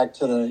circles back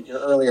to your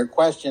earlier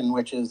question,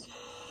 which is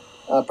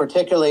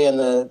particularly in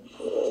the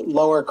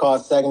lower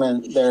cost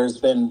segment, there's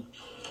been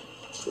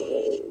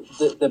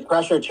the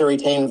pressure to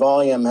retain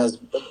volume has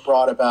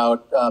brought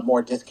about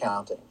more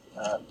discounting.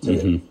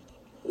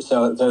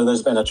 So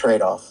there's been a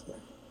trade-off.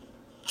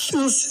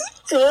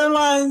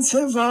 Airlines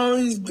have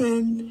always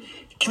been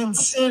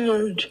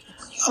considered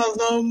a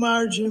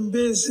low-margin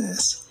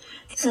business,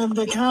 and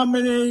the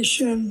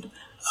combination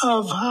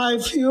of high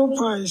fuel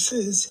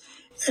prices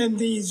and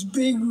these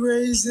big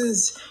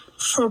raises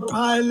for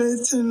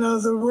pilots and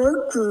other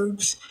work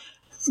groups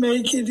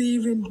make it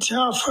even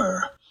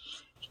tougher.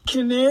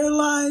 Can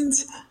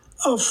airlines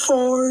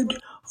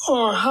afford,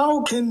 or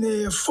how can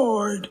they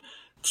afford,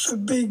 the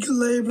big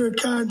labor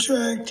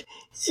contract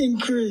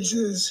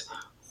increases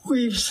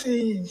we've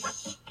seen?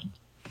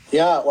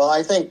 Yeah, well,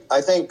 I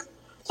think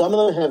some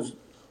of them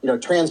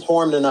have,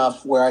 transformed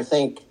enough where I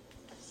think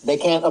they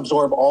can't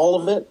absorb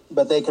all of it,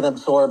 but they can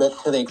absorb it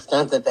to the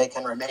extent that they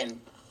can remain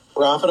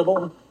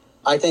profitable.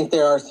 I think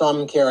there are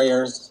some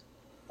carriers,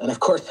 and of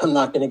course I'm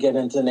not going to get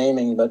into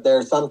naming, but there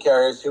are some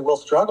carriers who will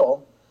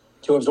struggle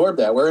to absorb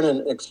that. We're in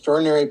an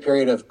extraordinary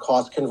period of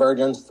cost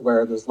convergence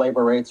where those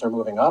labor rates are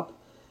moving up.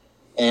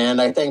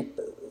 And I think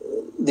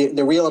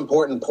the real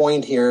important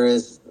point here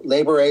is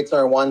labor rates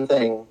are one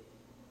thing.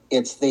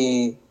 It's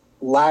the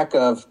lack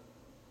of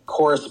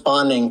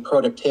corresponding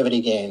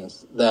productivity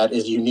gains that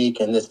is unique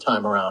in this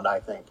time around, I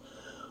think.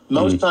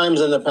 Most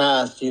times in the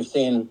past, you've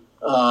seen,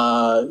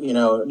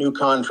 new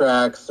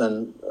contracts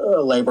and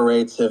labor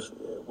rates have,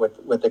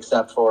 with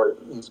except for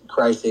these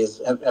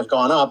crises, have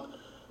gone up.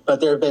 But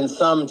there have been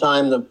some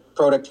time the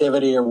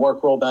productivity or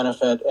work rule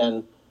benefit,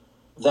 and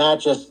that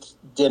just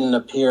didn't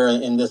appear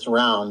in this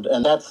round.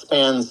 And that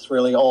spans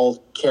really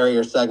all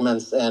carrier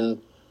segments.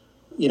 And,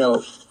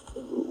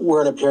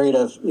 we're in a period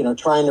of,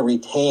 trying to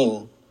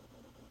retain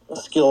a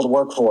skilled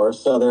workforce.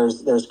 So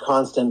there's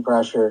constant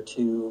pressure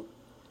to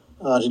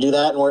do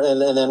that.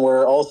 And then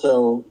we're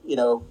also,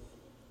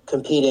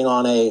 competing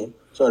on a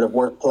sort of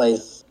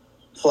workplace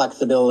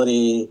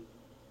flexibility,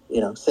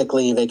 sick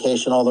leave,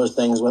 vacation, all those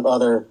things with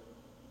other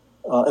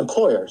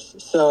employers.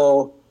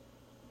 So,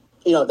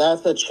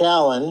 that's a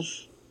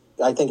challenge.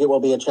 I think it will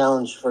be a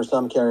challenge for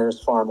some carriers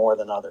far more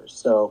than others.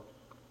 So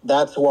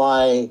that's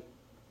why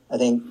I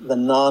think the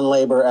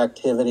non-labor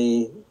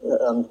activity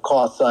on the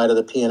cost side of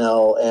the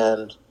P&L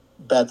and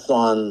bets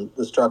on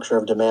the structure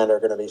of demand are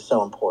going to be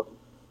so important.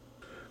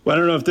 Well, I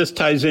don't know if this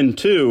ties in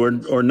too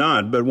or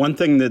not, but one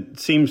thing that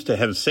seems to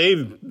have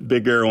saved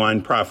big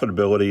airline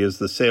profitability is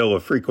the sale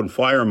of frequent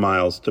flyer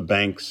miles to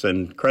banks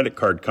and credit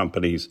card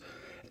companies.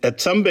 At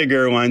some big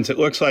airlines, it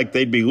looks like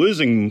they'd be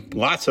losing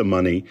lots of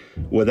money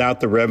without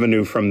the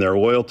revenue from their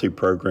loyalty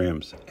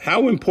programs.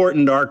 How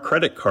important are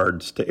credit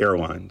cards to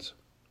airlines?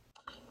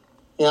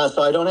 Yeah,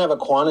 so I don't have a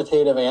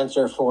quantitative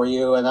answer for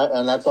you, and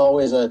that's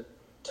always a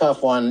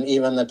tough one.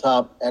 Even the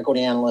top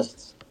equity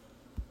analysts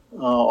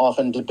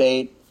often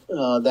debate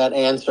that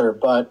answer,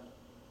 but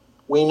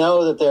we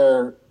know that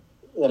they're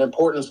an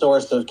important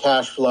source of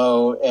cash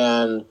flow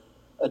and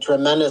a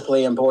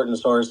tremendously important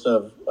source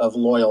of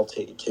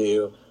loyalty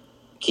to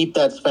keep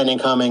that spending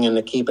coming and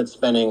to keep it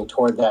spending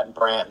toward that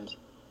brand.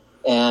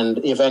 And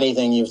if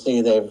anything, you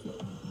see they've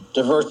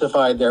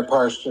diversified their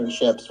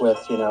partnerships with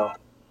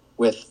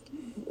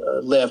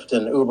Lyft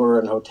and Uber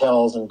and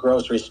hotels and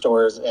grocery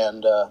stores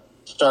and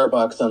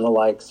Starbucks and the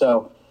like.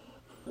 So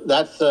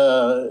that's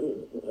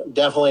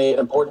definitely an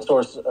important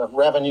source of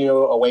revenue,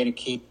 a way to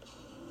keep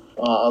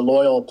a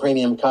loyal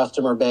premium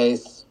customer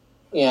base.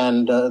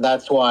 And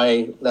that's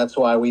why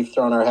we've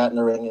thrown our hat in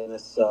the ring in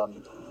this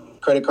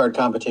Credit Card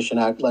Competition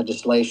Act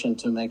legislation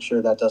to make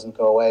sure that doesn't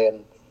go away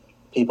and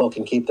people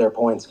can keep their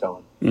points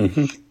going.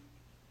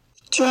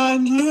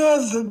 John, you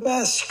have the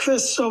best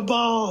crystal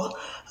ball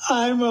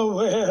I'm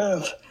aware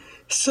of.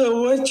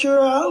 So what's your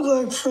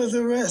outlook for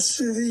the rest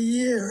of the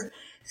year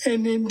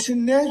and into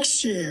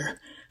next year?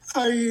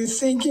 Are you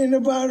thinking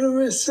about a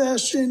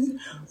recession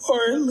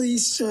or at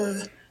least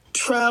a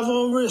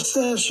travel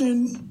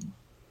recession?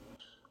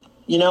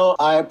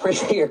 I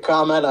appreciate your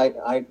comment.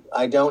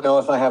 I don't know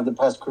if I have the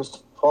best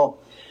crystal ball,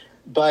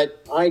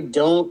 but I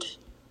don't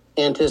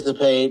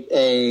anticipate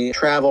a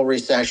travel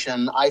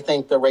recession. I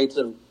think the rates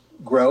of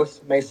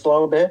growth may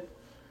slow a bit,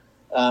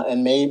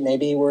 and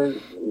maybe we're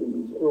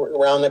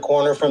around the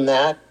corner from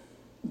that.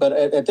 But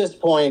at this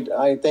point,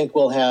 I think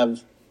we'll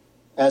have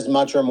as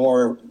much or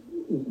more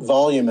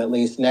volume, at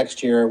least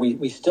next year.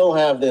 We still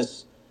have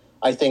this,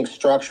 I think,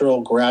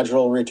 structural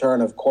gradual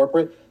return of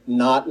corporate,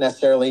 not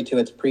necessarily to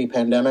its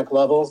pre-pandemic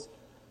levels,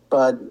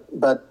 but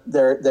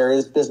there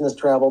is business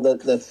travel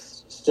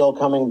that's still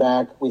coming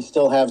back. We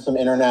still have some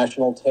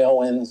international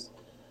tailwinds.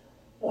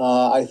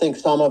 I think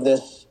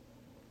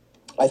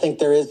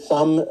there is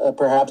some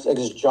perhaps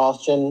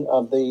exhaustion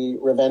of the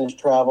revenge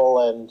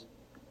travel and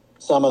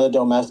some of the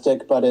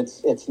domestic, but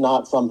it's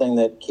not something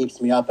that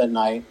keeps me up at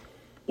night.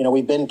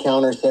 We've been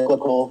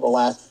counter-cyclical the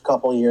last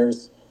couple of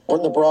years.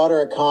 In the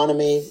broader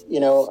economy,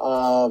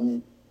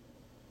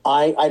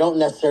 I don't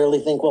necessarily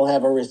think we'll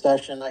have a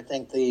recession. I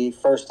think the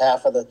first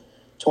half of the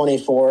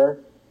 24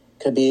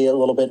 could be a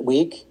little bit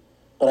weak,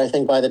 but I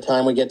think by the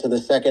time we get to the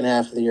second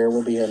half of the year,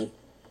 we'll be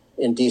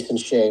in decent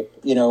shape.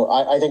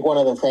 I think one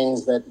of the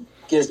things that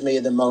gives me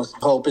the most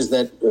hope is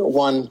that,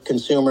 one,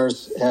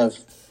 consumers have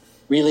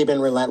really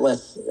been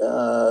relentless,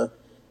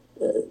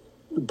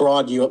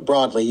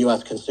 broadly,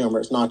 U.S.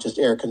 consumers, not just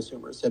air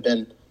consumers, have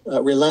been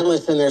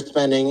relentless in their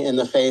spending in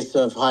the face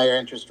of higher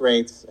interest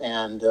rates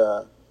and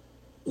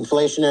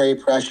inflationary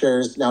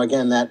pressures. Now,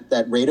 again,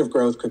 that rate of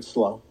growth could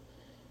slow.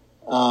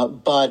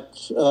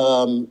 But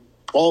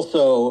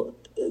also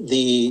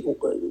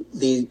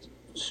the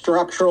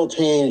structural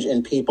change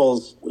in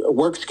people's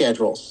work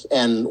schedules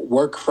and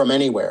work from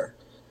anywhere,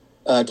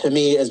 to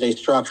me, is a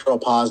structural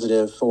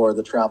positive for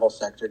the travel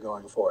sector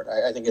going forward.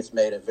 I think it's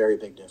made a very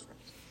big difference.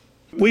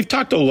 We've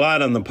talked a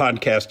lot on the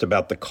podcast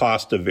about the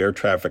cost of air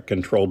traffic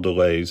control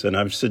delays, and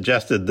I've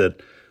suggested that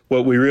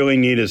what we really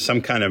need is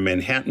some kind of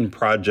Manhattan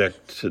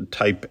Project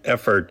type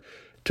effort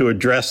to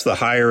address the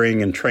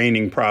hiring and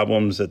training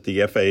problems at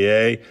the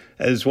FAA,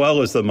 as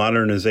well as the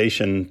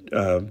modernization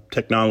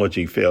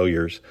technology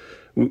failures.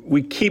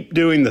 We keep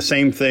doing the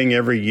same thing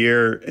every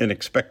year and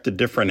expect a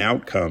different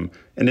outcome,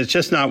 and it's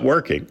just not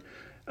working.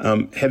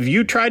 Have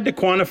you tried to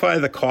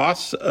quantify the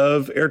costs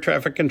of air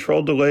traffic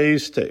control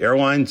delays to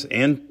airlines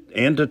and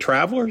to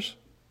travelers?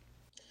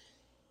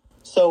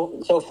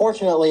 So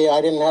fortunately, I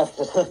didn't have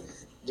to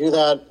do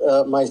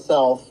that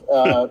myself.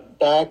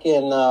 Back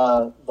in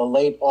the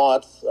late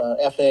aughts,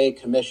 FAA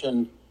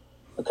commissioned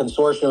a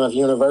consortium of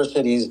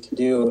universities to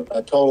do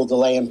a total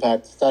delay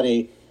impact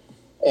study,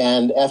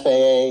 and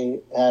FAA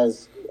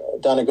has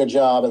done a good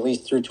job, at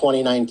least through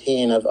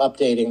 2019, of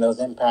updating those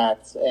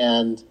impacts.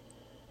 And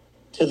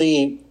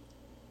in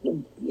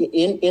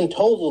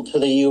total to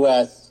the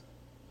U.S.,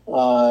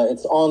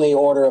 it's on the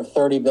order of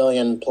 $30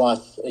 billion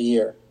plus a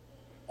year.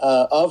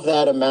 Of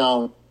that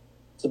amount,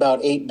 it's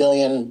about $8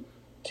 billion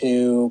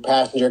to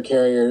passenger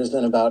carriers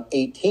and about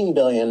 $18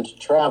 billion to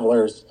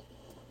travelers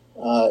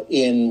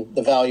in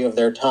the value of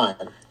their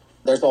time.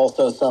 There's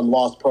also some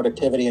lost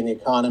productivity in the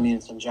economy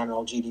and some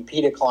general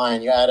GDP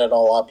decline. You add it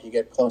all up, you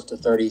get close to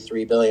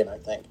 $33 billion, I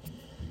think.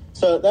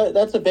 So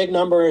that's a big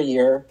number a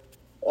year.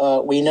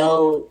 We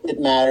know it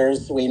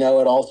matters. We know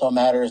it also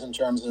matters in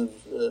terms of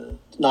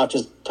not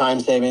just time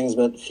savings,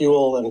 but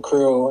fuel and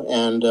crew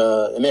and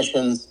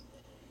emissions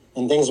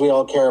and things we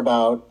all care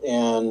about.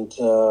 And,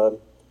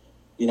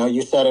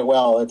 you said it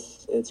well.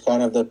 It's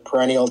kind of the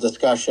perennial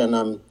discussion.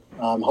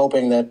 I'm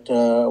hoping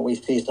that we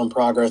see some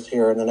progress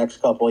here in the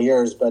next couple of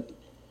years. But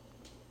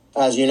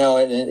as you know,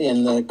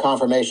 in the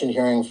confirmation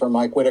hearing for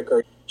Mike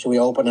Whitaker, should we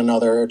open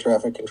another air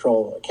traffic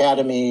control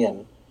academy?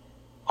 And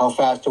how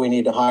fast do we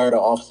need to hire to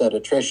offset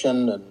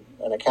attrition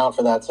and account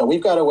for that? So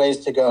we've got a ways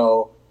to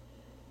go.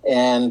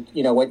 And,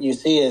 what you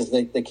see is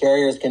that the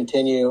carriers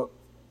continue,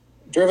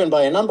 driven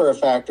by a number of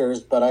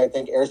factors, but I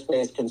think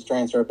airspace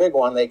constraints are a big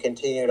one. They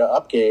continue to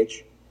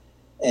upgauge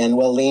and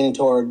will lean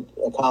toward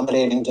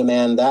accommodating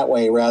demand that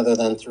way rather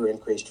than through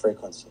increased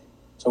frequency.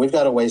 So we've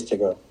got a ways to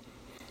go.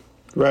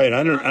 Right.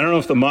 I don't know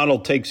if the model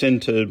takes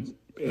into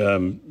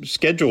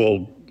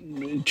schedule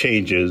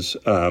changes,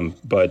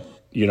 but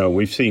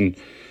we've seen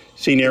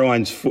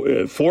airlines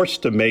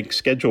forced to make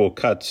schedule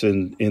cuts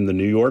in the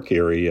New York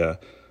area,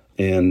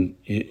 and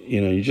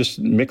you just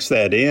mix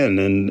that in,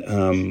 and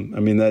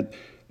that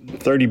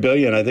 $30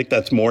 billion, I think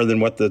that's more than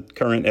what the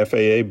current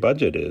FAA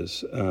budget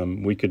is.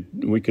 We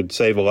could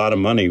save a lot of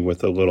money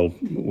with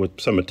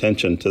some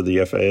attention to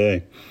the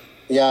FAA.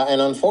 Yeah,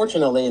 and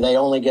unfortunately, they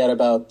only get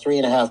about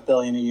 $3.5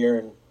 billion a year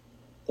in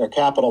their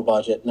capital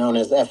budget, known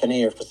as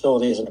F&E, or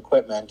facilities and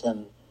equipment,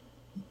 and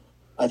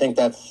I think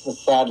that's a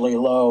sadly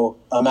low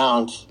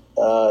amount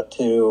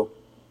to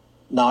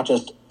not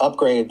just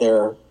upgrade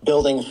their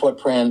building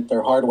footprint,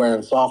 their hardware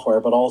and software,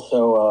 but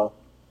also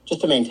just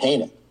to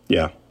maintain it.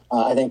 Yeah.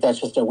 I think that's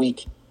just a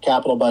weak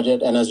capital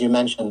budget. And as you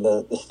mentioned,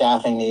 the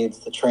staffing needs,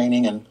 the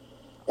training,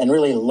 and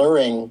really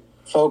luring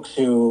folks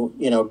who,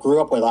 grew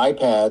up with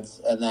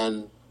iPads and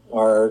then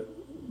are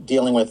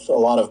dealing with a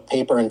lot of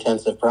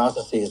paper-intensive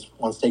processes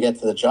once they get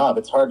to the job.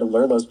 It's hard to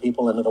lure those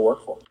people into the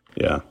workforce.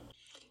 Yeah.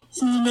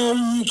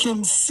 You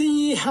can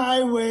see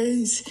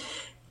highways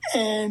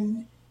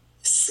and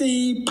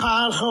see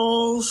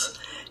potholes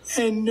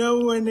and know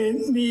when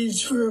it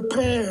needs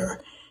repair.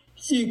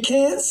 You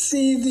can't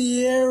see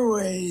the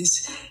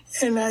airways,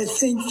 and I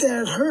think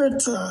that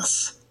hurts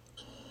us.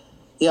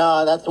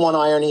 Yeah, that's one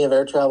irony of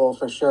air travel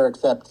for sure,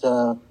 except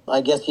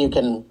I guess you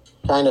can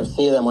kind of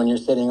see them when you're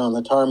sitting on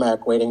the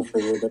tarmac waiting for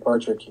your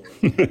departure cue.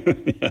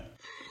 Yeah,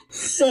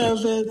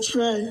 that's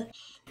right.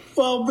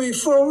 Well,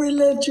 before we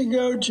let you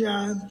go,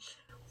 John,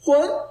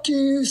 what do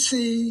you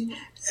see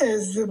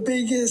as the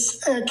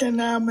biggest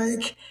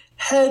economic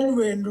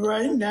headwind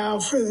right now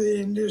for the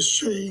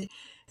industry?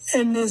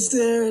 And is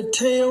there a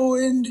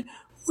tailwind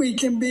we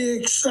can be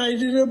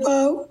excited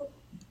about?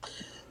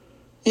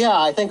 Yeah,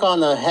 I think on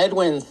the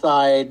headwind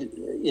side,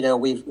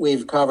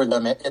 we've covered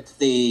them. It's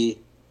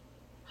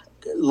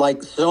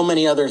like so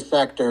many other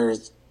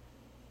sectors,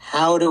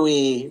 how do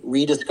we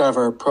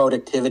rediscover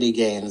productivity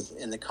gains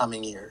in the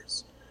coming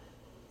years?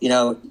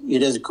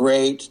 It is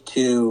great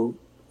to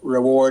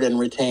reward and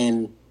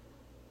retain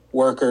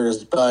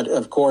workers, but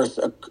of course,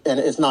 and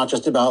it's not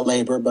just about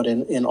labor, but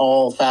in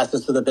all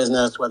facets of the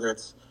business, whether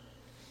it's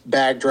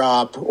bag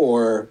drop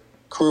or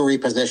crew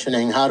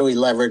repositioning, how do we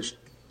leverage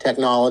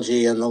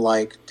technology and the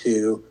like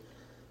to,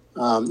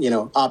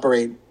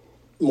 operate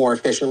more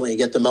efficiently,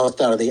 get the most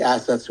out of the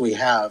assets we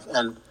have?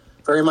 And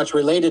very much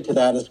related to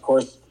that is, of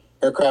course,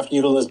 aircraft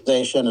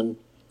utilization and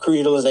crew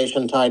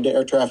utilization tied to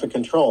air traffic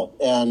control.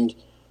 And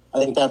I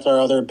think that's our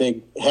other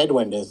big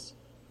headwind is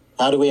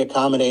how do we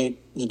accommodate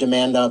the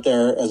demand out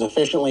there as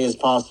efficiently as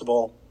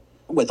possible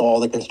with all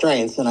the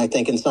constraints? And I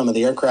think in some of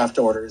the aircraft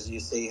orders, you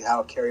see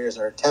how carriers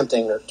are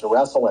attempting to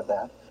wrestle with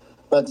that.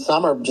 But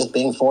some are just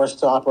being forced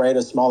to operate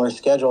a smaller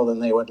schedule than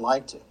they would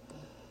like to.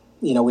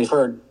 We've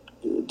heard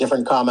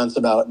different comments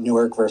about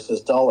Newark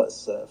versus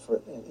Dulles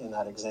in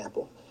that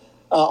example.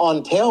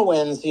 On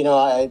tailwinds,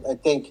 I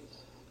think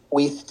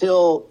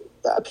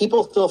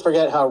people still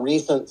forget how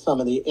recent some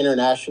of the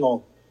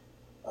international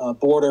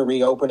border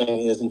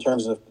reopening is in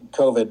terms of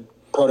COVID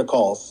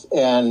protocols.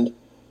 And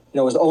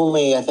it was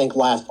only, I think,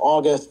 last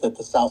August that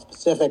the South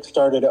Pacific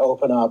started to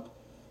open up.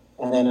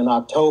 And then in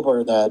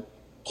October that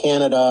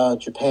Canada,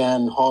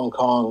 Japan, Hong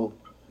Kong,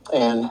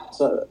 and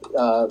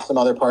some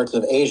other parts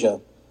of Asia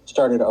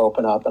started to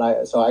open up. And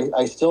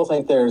I still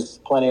think there's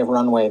plenty of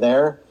runway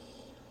there.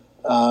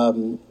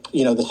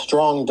 The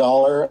strong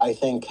dollar, I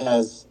think,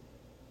 has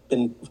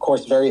been, of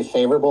course, very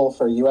favorable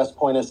for U.S.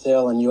 point of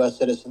sale and U.S.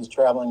 citizens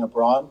traveling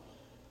abroad.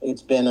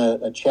 It's been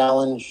a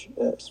challenge,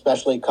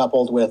 especially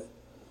coupled with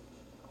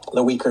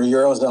the weaker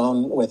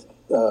Eurozone with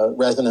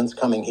residents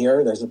coming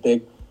here. There's a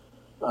big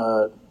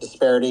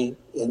disparity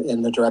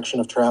in the direction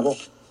of travel.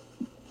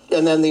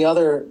 And then the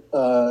other,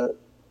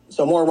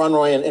 so more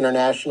runway in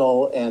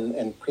international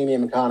and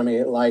premium economy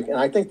alike. And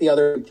I think the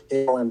other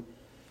tailwind,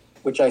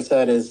 which I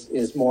said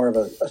is more of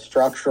a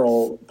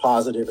structural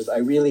positive, is I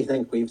really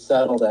think we've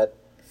settled at,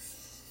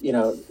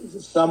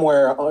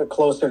 somewhere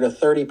closer to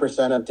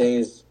 30% of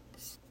days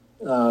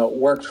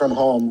worked from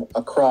home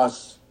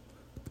across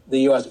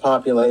the U.S.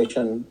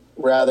 population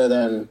rather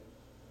than,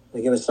 I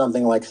think it was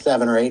something like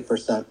 7 or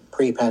 8%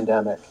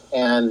 pre-pandemic.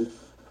 And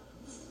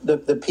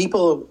the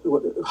people,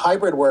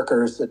 hybrid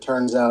workers, it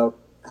turns out,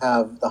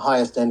 have the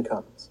highest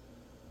incomes.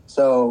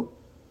 So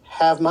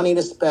have money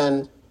to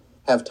spend,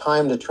 have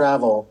time to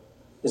travel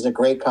is a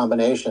great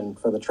combination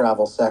for the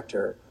travel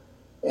sector.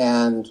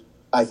 And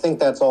I think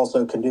that's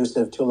also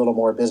conducive to a little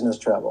more business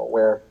travel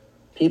where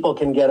people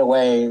can get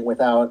away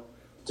without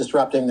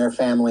disrupting their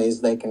families.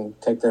 They can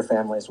take their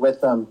families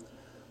with them.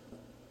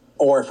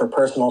 Or for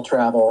personal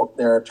travel,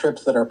 there are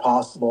trips that are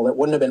possible that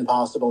wouldn't have been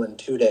possible in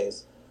 2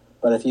 days.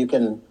 But if you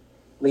can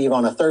leave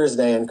on a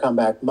Thursday and come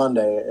back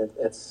Monday, it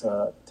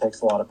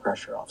takes a lot of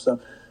pressure off. So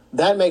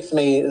that makes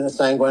me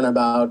sanguine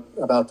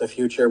about the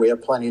future. We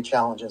have plenty of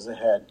challenges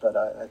ahead, but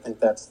I think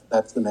that's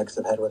the mix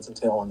of headwinds and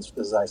tailwinds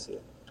as I see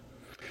it.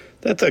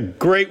 That's a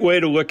great way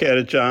to look at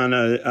it, John.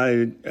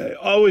 I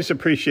always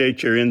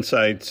appreciate your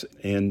insights,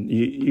 and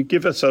you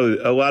give us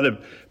a lot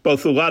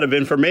of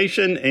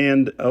information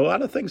and a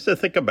lot of things to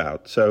think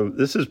about. So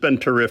this has been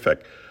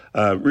terrific.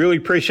 Really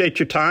appreciate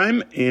your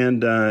time,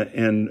 and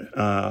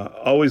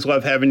always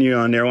love having you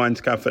on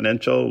Airlines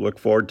Confidential. Look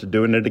forward to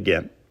doing it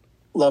again.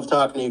 Love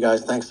talking to you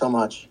guys. Thanks so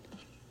much.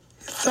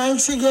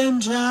 Thanks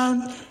again,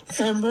 John,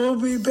 and we'll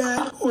be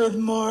back with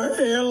more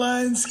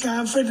Airlines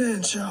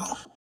Confidential.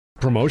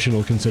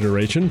 Promotional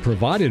consideration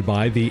provided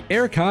by the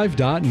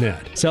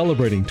Archive.net,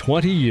 celebrating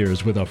 20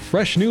 years with a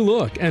fresh new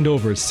look and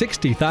over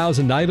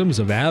 60,000 items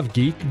of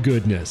AvGeek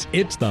goodness.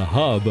 It's the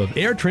hub of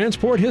air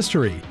transport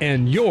history,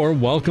 and you're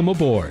welcome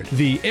aboard.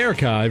 The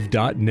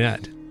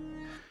Archive.net.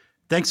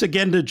 Thanks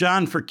again to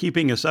John for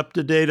keeping us up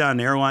to date on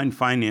airline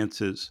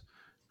finances.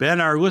 Ben,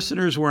 our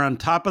listeners were on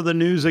top of the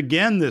news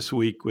again this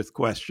week with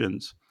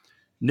questions.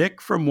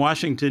 Nick from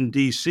Washington,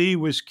 D.C.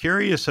 was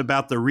curious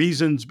about the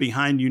reasons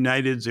behind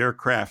United's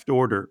aircraft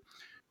order.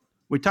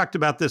 We talked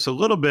about this a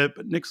little bit,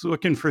 but Nick's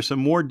looking for some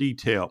more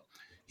detail.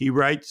 He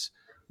writes,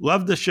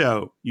 love the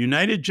show.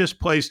 United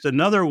just placed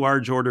another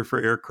large order for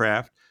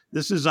aircraft.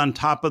 This is on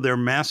top of their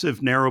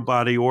massive narrow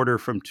body order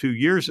from 2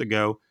 years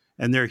ago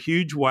and their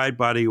huge wide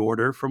body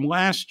order from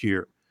last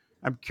year.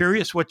 I'm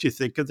curious what you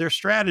think of their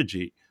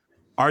strategy.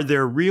 Are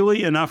there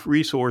really enough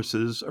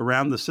resources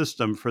around the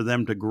system for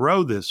them to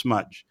grow this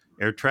much?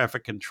 Air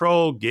traffic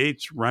control,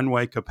 gates,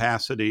 runway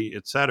capacity,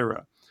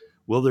 etc.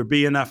 Will there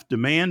be enough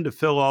demand to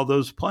fill all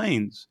those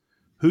planes?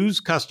 Whose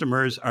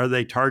customers are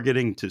they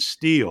targeting to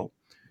steal?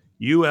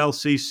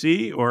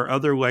 ULCC or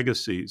other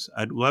legacies?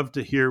 I'd love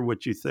to hear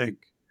what you think.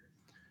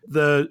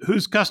 The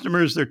whose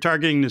customers they're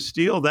targeting to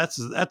steal, that's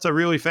a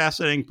really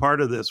fascinating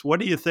part of this. What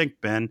do you think,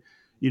 Ben?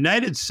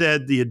 United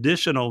said the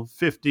additional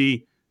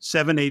 50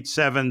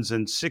 787s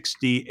and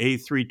 60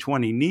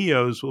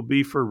 A320neos will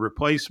be for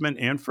replacement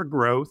and for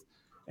growth.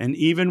 And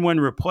even when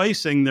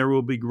replacing, there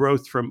will be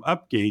growth from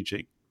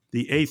upgauging.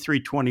 The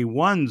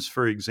A321s,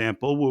 for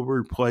example, will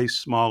replace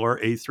smaller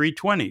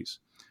A320s.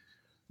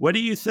 What do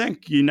you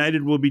think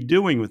United will be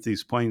doing with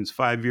these planes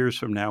 5 years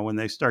from now when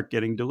they start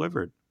getting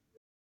delivered?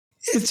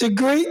 It's a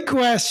great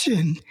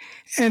question,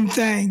 and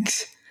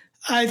thanks.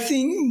 I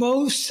think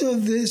most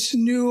of this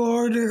new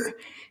order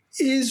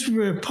is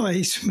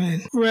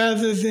replacement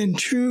rather than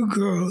true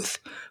growth.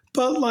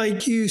 But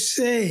like you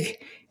say,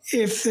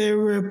 if they're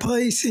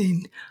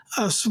replacing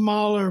a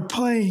smaller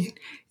plane,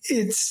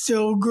 it's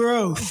still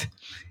growth.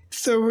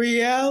 The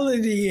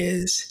reality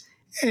is,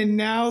 and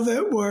now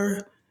that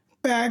we're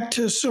back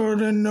to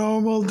sort of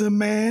normal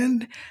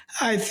demand,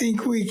 I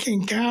think we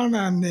can count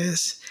on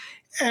this.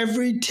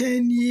 Every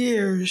 10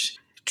 years,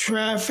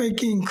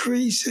 traffic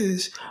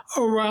increases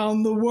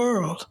around the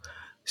world.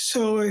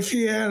 So if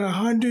you had a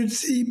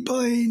 100-seat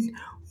plane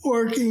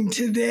working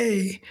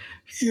today,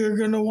 you're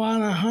going to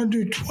want a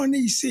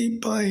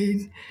 120-seat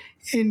plane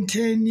in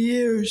 10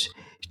 years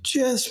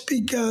just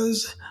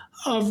because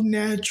of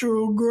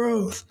natural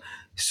growth.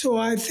 So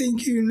I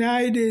think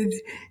United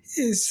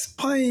is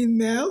playing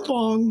that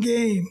long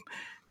game.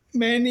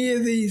 Many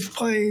of these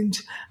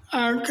planes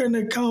aren't going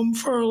to come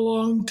for a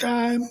long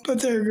time, but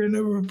they're going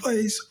to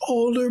replace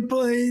older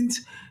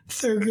planes.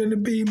 They're going to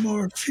be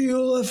more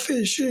fuel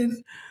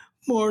efficient,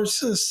 more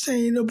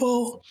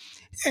sustainable,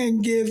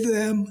 and give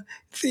them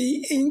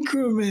the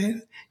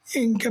increment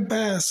in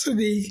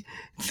capacity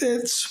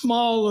that's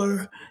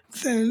smaller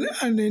than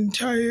an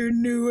entire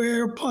new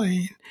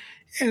airplane.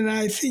 And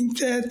I think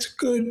that's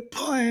good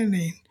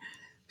planning.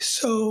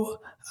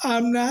 So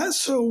I'm not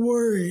so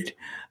worried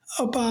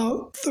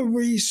about the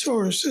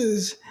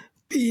resources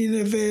being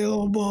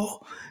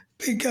available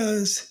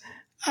because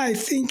I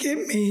think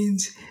it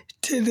means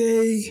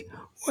today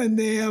when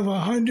they have a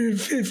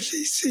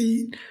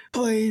 150-seat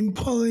plane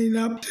pulling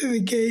up to the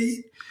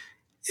gate,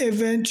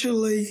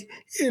 eventually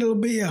it'll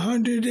be a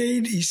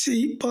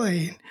 180-seat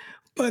plane,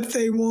 but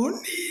they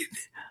won't need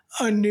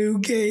a new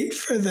gate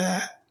for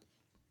that.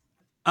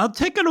 I'll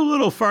take it a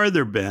little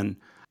farther, Ben.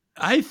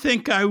 I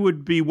think I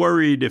would be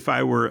worried if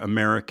I were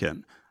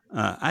American.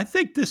 I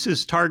think this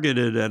is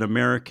targeted at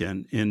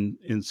American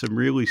in some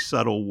really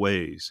subtle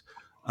ways.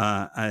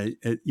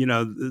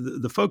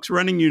 The folks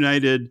running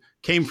United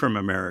came from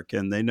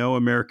American. They know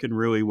American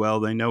really well.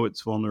 They know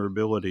its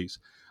vulnerabilities.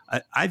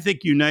 I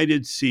think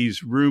United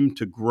sees room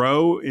to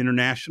grow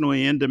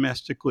internationally and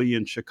domestically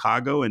in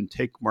Chicago and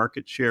take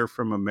market share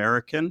from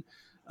American.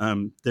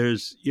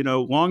 There's,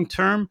 long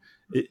term,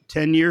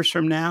 10 years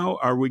from now,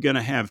 are we going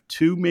to have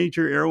two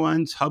major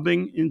airlines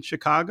hubbing in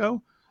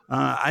Chicago?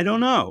 I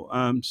don't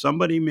know.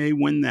 Somebody may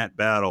win that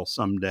battle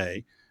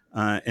someday.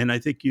 And I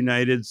think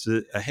United's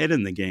ahead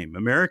in the game.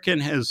 American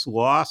has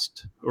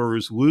lost or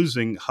is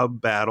losing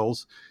hub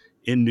battles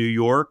in New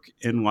York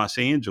and Los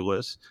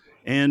Angeles.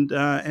 And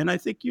I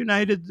think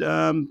United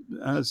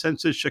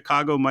senses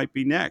Chicago might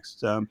be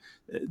next. I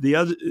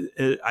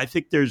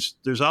think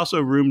there's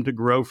also room to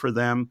grow for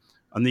them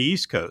on the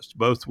East Coast,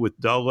 both with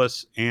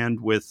Dulles and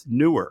with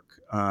Newark.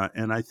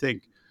 And I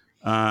think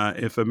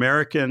if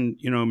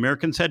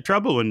Americans had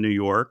trouble in New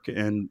York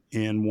and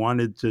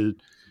wanted the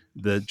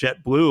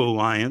JetBlue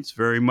alliance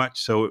very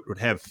much so it would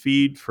have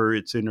feed for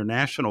its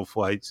international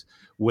flights.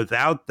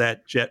 Without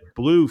that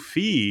JetBlue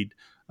feed,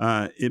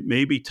 it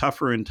may be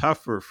tougher and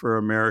tougher for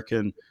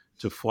American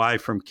to fly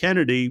from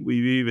Kennedy.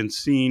 We've even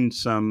seen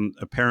some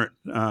apparent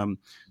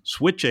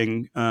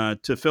switching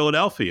to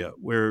Philadelphia,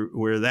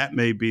 where that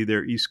may be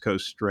their East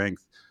Coast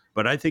strength.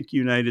 But I think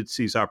United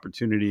sees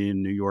opportunity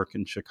in New York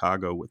and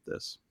Chicago with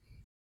this.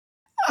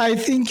 I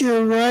think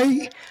you're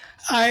right.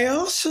 I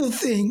also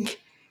think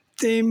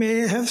they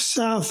may have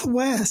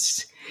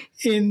Southwest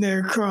in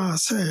their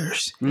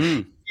crosshairs.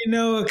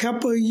 A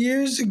couple of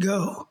years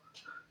ago,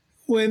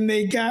 when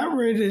they got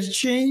rid of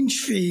change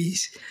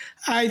fees,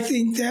 I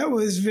think that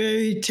was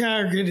very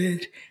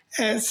targeted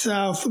at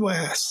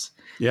Southwest.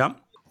 Yeah.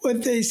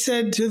 What they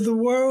said to the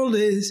world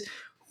is,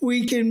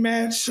 we can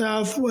match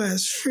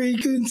Southwest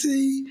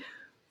frequency,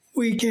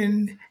 we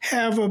can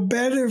have a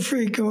better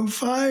frequent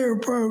flyer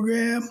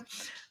program,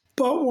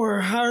 but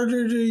we're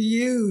harder to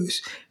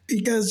use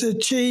because of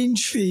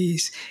change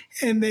fees,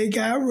 and they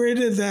got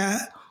rid of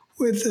that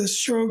with the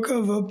stroke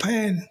of a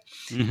pen.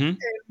 Mm-hmm.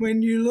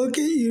 When you look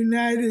at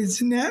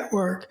United's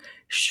network,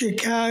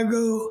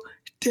 Chicago,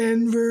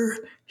 Denver,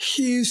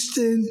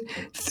 Houston,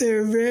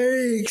 they're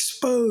very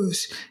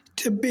exposed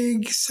to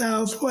big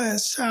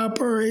Southwest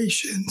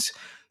operations.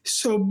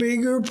 So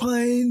bigger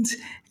planes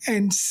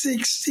and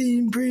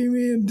 16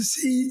 premium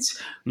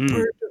seats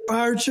per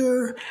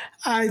departure,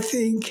 I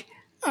think,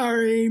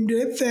 are aimed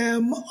at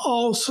them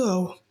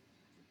also.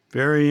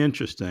 Very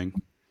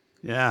interesting.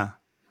 Yeah.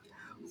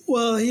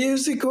 Well,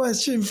 here's a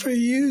question for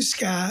you,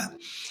 Scott.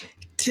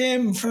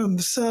 Tim from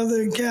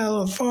Southern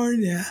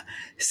California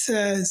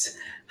says,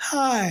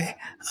 "Hi,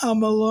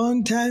 I'm a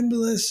longtime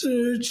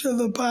listener to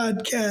the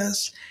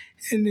podcast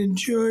and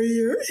enjoy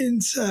your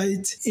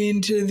insights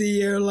into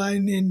the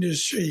airline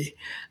industry.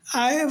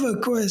 I have a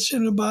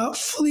question about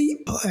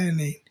fleet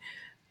planning.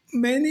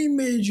 Many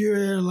major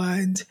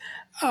airlines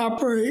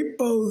operate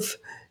both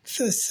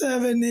the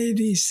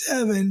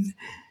 787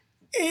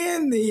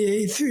 and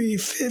the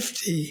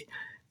A350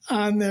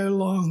 on their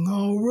long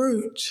haul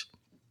routes.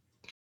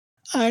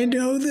 I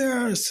know there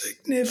are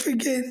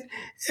significant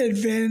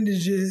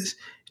advantages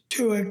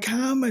to a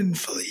common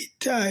fleet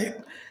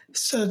type,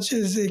 such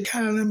as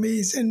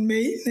economies in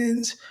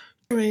maintenance,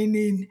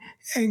 training,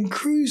 and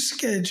crew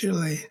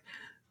scheduling.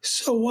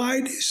 So,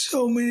 why do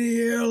so many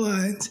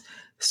airlines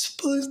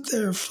split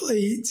their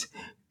fleets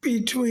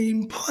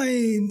between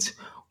planes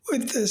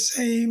with the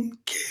same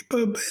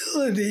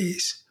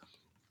capabilities?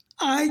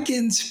 I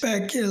can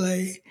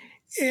speculate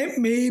it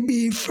may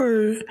be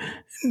for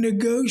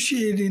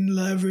negotiating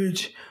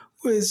leverage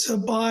with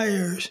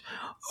suppliers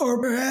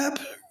or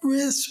perhaps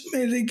risk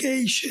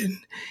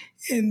mitigation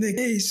in the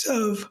case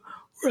of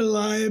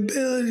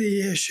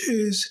reliability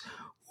issues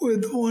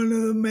with one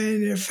of the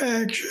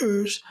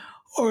manufacturers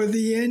or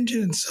the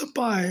engine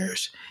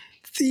suppliers.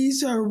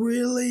 These are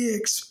really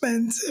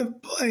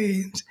expensive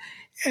planes,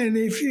 and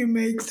if you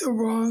make the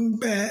wrong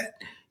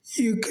bet,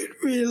 you could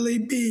really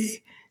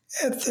be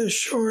at the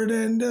short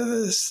end of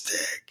the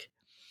stick.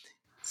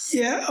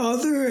 Yet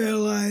other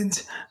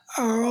airlines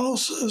are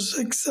also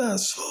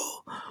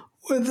successful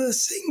with a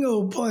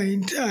single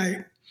plane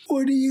type.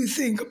 What do you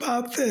think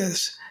about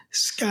this,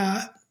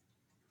 Scott?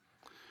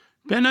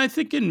 Ben, I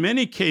think in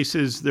many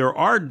cases there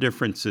are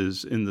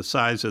differences in the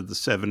size of the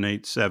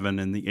 787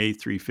 and the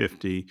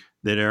A350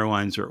 that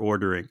airlines are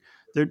ordering.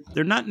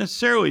 They're not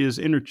necessarily as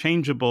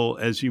interchangeable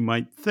as you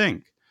might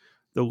think.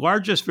 The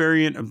largest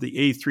variant of the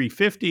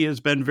A350 has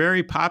been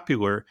very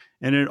popular,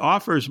 and it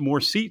offers more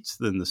seats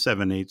than the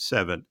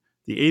 787.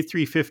 The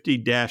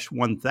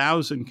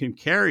A350-1000 can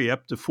carry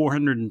up to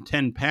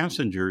 410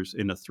 passengers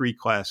in a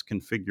three-class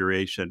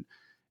configuration,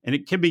 and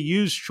it can be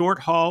used short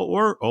haul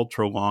or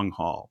ultra long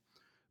haul.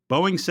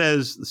 Boeing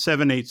says the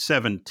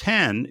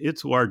 787-10,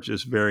 its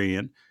largest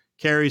variant,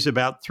 carries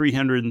about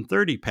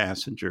 330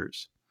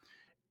 passengers.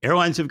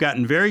 Airlines have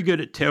gotten very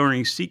good at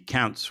tailoring seat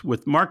counts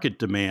with market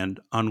demand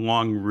on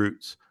long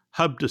routes,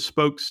 hub to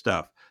spoke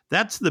stuff.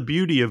 That's the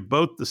beauty of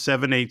both the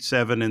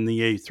 787 and the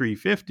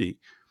A350.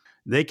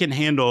 They can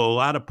handle a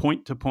lot of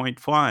point-to-point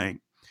flying.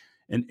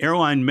 An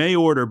airline may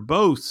order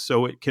both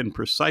so it can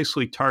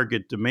precisely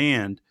target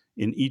demand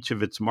in each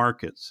of its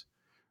markets.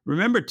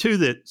 Remember, too,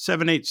 that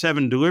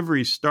 787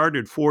 deliveries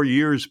started 4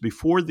 years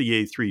before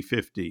the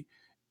A350.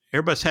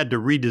 Airbus had to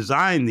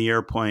redesign the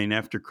airplane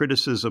after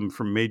criticism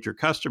from major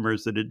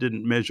customers that it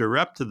didn't measure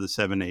up to the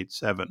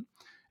 787.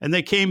 And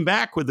they came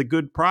back with a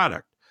good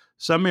product.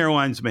 Some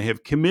airlines may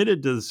have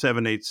committed to the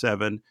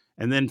 787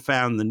 and then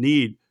found the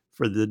need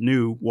for the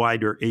new,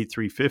 wider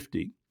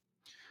A350.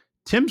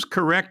 Tim's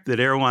correct that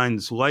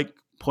airlines like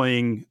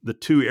playing the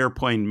two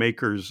airplane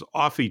makers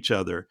off each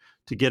other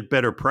to get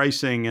better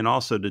pricing and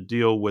also to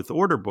deal with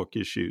order book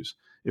issues.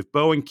 If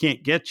Boeing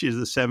can't get you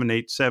the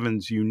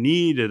 787s you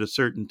need at a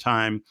certain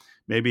time,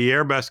 maybe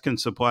Airbus can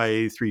supply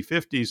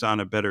A350s on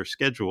a better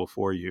schedule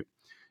for you.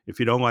 If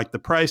you don't like the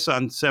price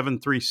on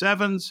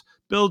 737s,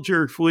 build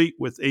your fleet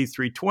with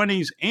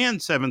A320s and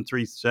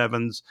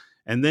 737s,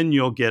 and then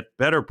you'll get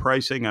better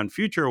pricing on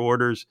future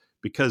orders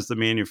because the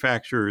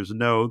manufacturers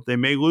know they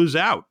may lose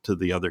out to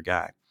the other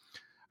guy.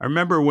 I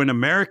remember when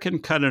American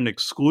cut an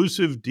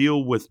exclusive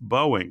deal with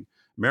Boeing.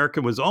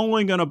 American was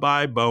only going to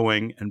buy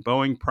Boeing, and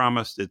Boeing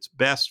promised its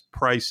best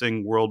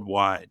pricing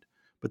worldwide.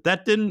 But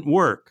that didn't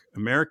work.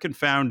 American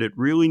found it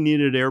really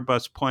needed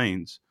Airbus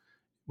planes.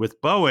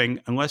 With Boeing,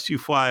 unless you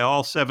fly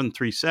all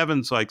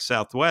 737s like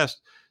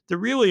Southwest, there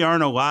really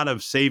aren't a lot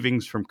of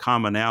savings from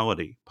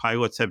commonality.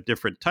 Pilots have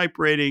different type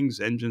ratings,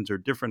 engines are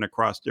different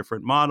across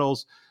different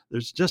models.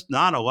 There's just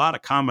not a lot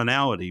of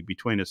commonality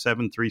between a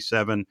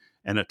 737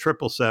 and a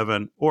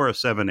 777 or a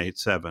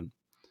 787.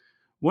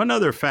 One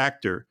other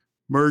factor,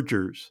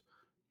 mergers.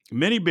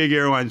 Many big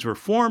airlines were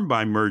formed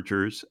by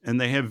mergers, and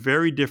they have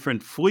very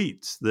different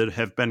fleets that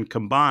have been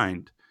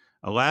combined.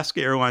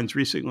 Alaska Airlines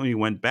recently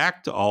went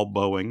back to all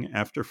Boeing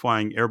after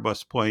flying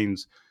Airbus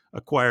planes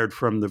acquired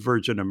from the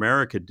Virgin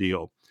America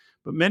deal.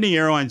 But many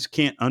airlines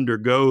can't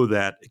undergo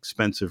that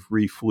expensive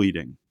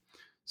refleeting.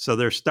 So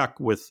they're stuck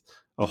with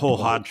a whole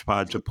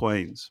hodgepodge of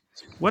planes.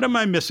 What am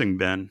I missing,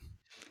 Ben?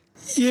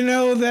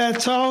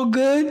 That's all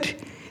good.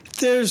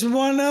 There's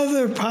one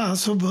other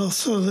possible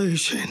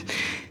solution.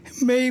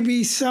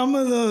 Maybe some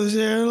of those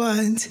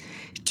airlines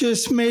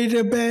just made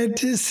a bad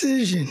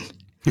decision.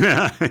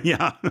 Yeah,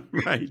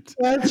 right.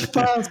 That's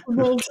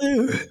possible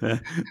too.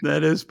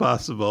 That is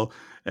possible.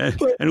 And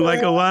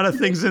like a lot of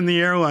things in the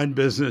airline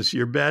business,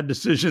 your bad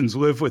decisions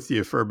live with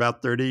you for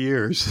about 30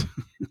 years.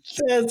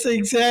 That's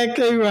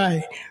exactly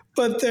right.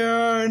 But there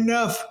are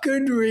enough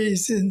good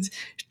reasons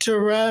to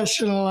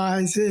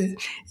rationalize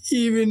it,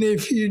 even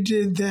if you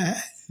did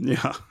that.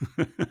 Yeah.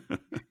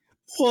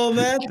 Well,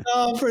 that's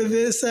all for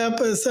this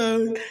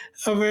episode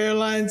of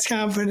Airlines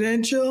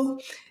Confidential.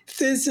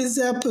 This is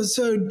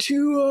episode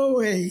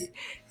 208.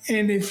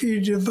 And if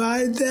you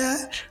divide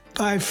that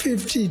by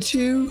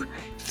 52,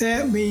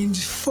 that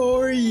means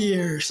 4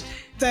 years.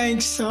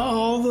 Thanks to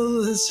all the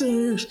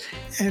listeners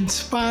and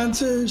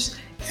sponsors.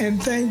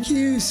 And thank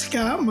you,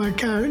 Scott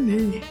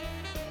McCartney.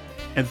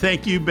 And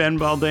thank you, Ben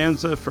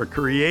Baldanza, for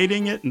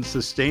creating it and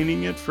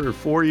sustaining it for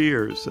 4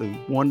 years. A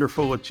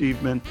wonderful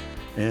achievement.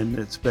 And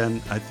it's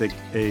been, I think,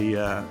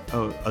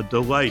 a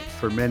delight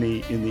for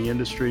many in the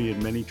industry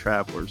and many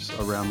travelers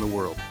around the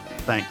world.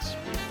 Thanks.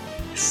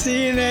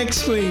 See you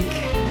next week.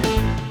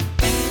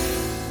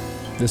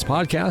 This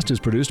podcast is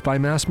produced by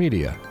Mass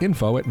Media.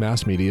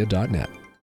 Info@massmedia.net.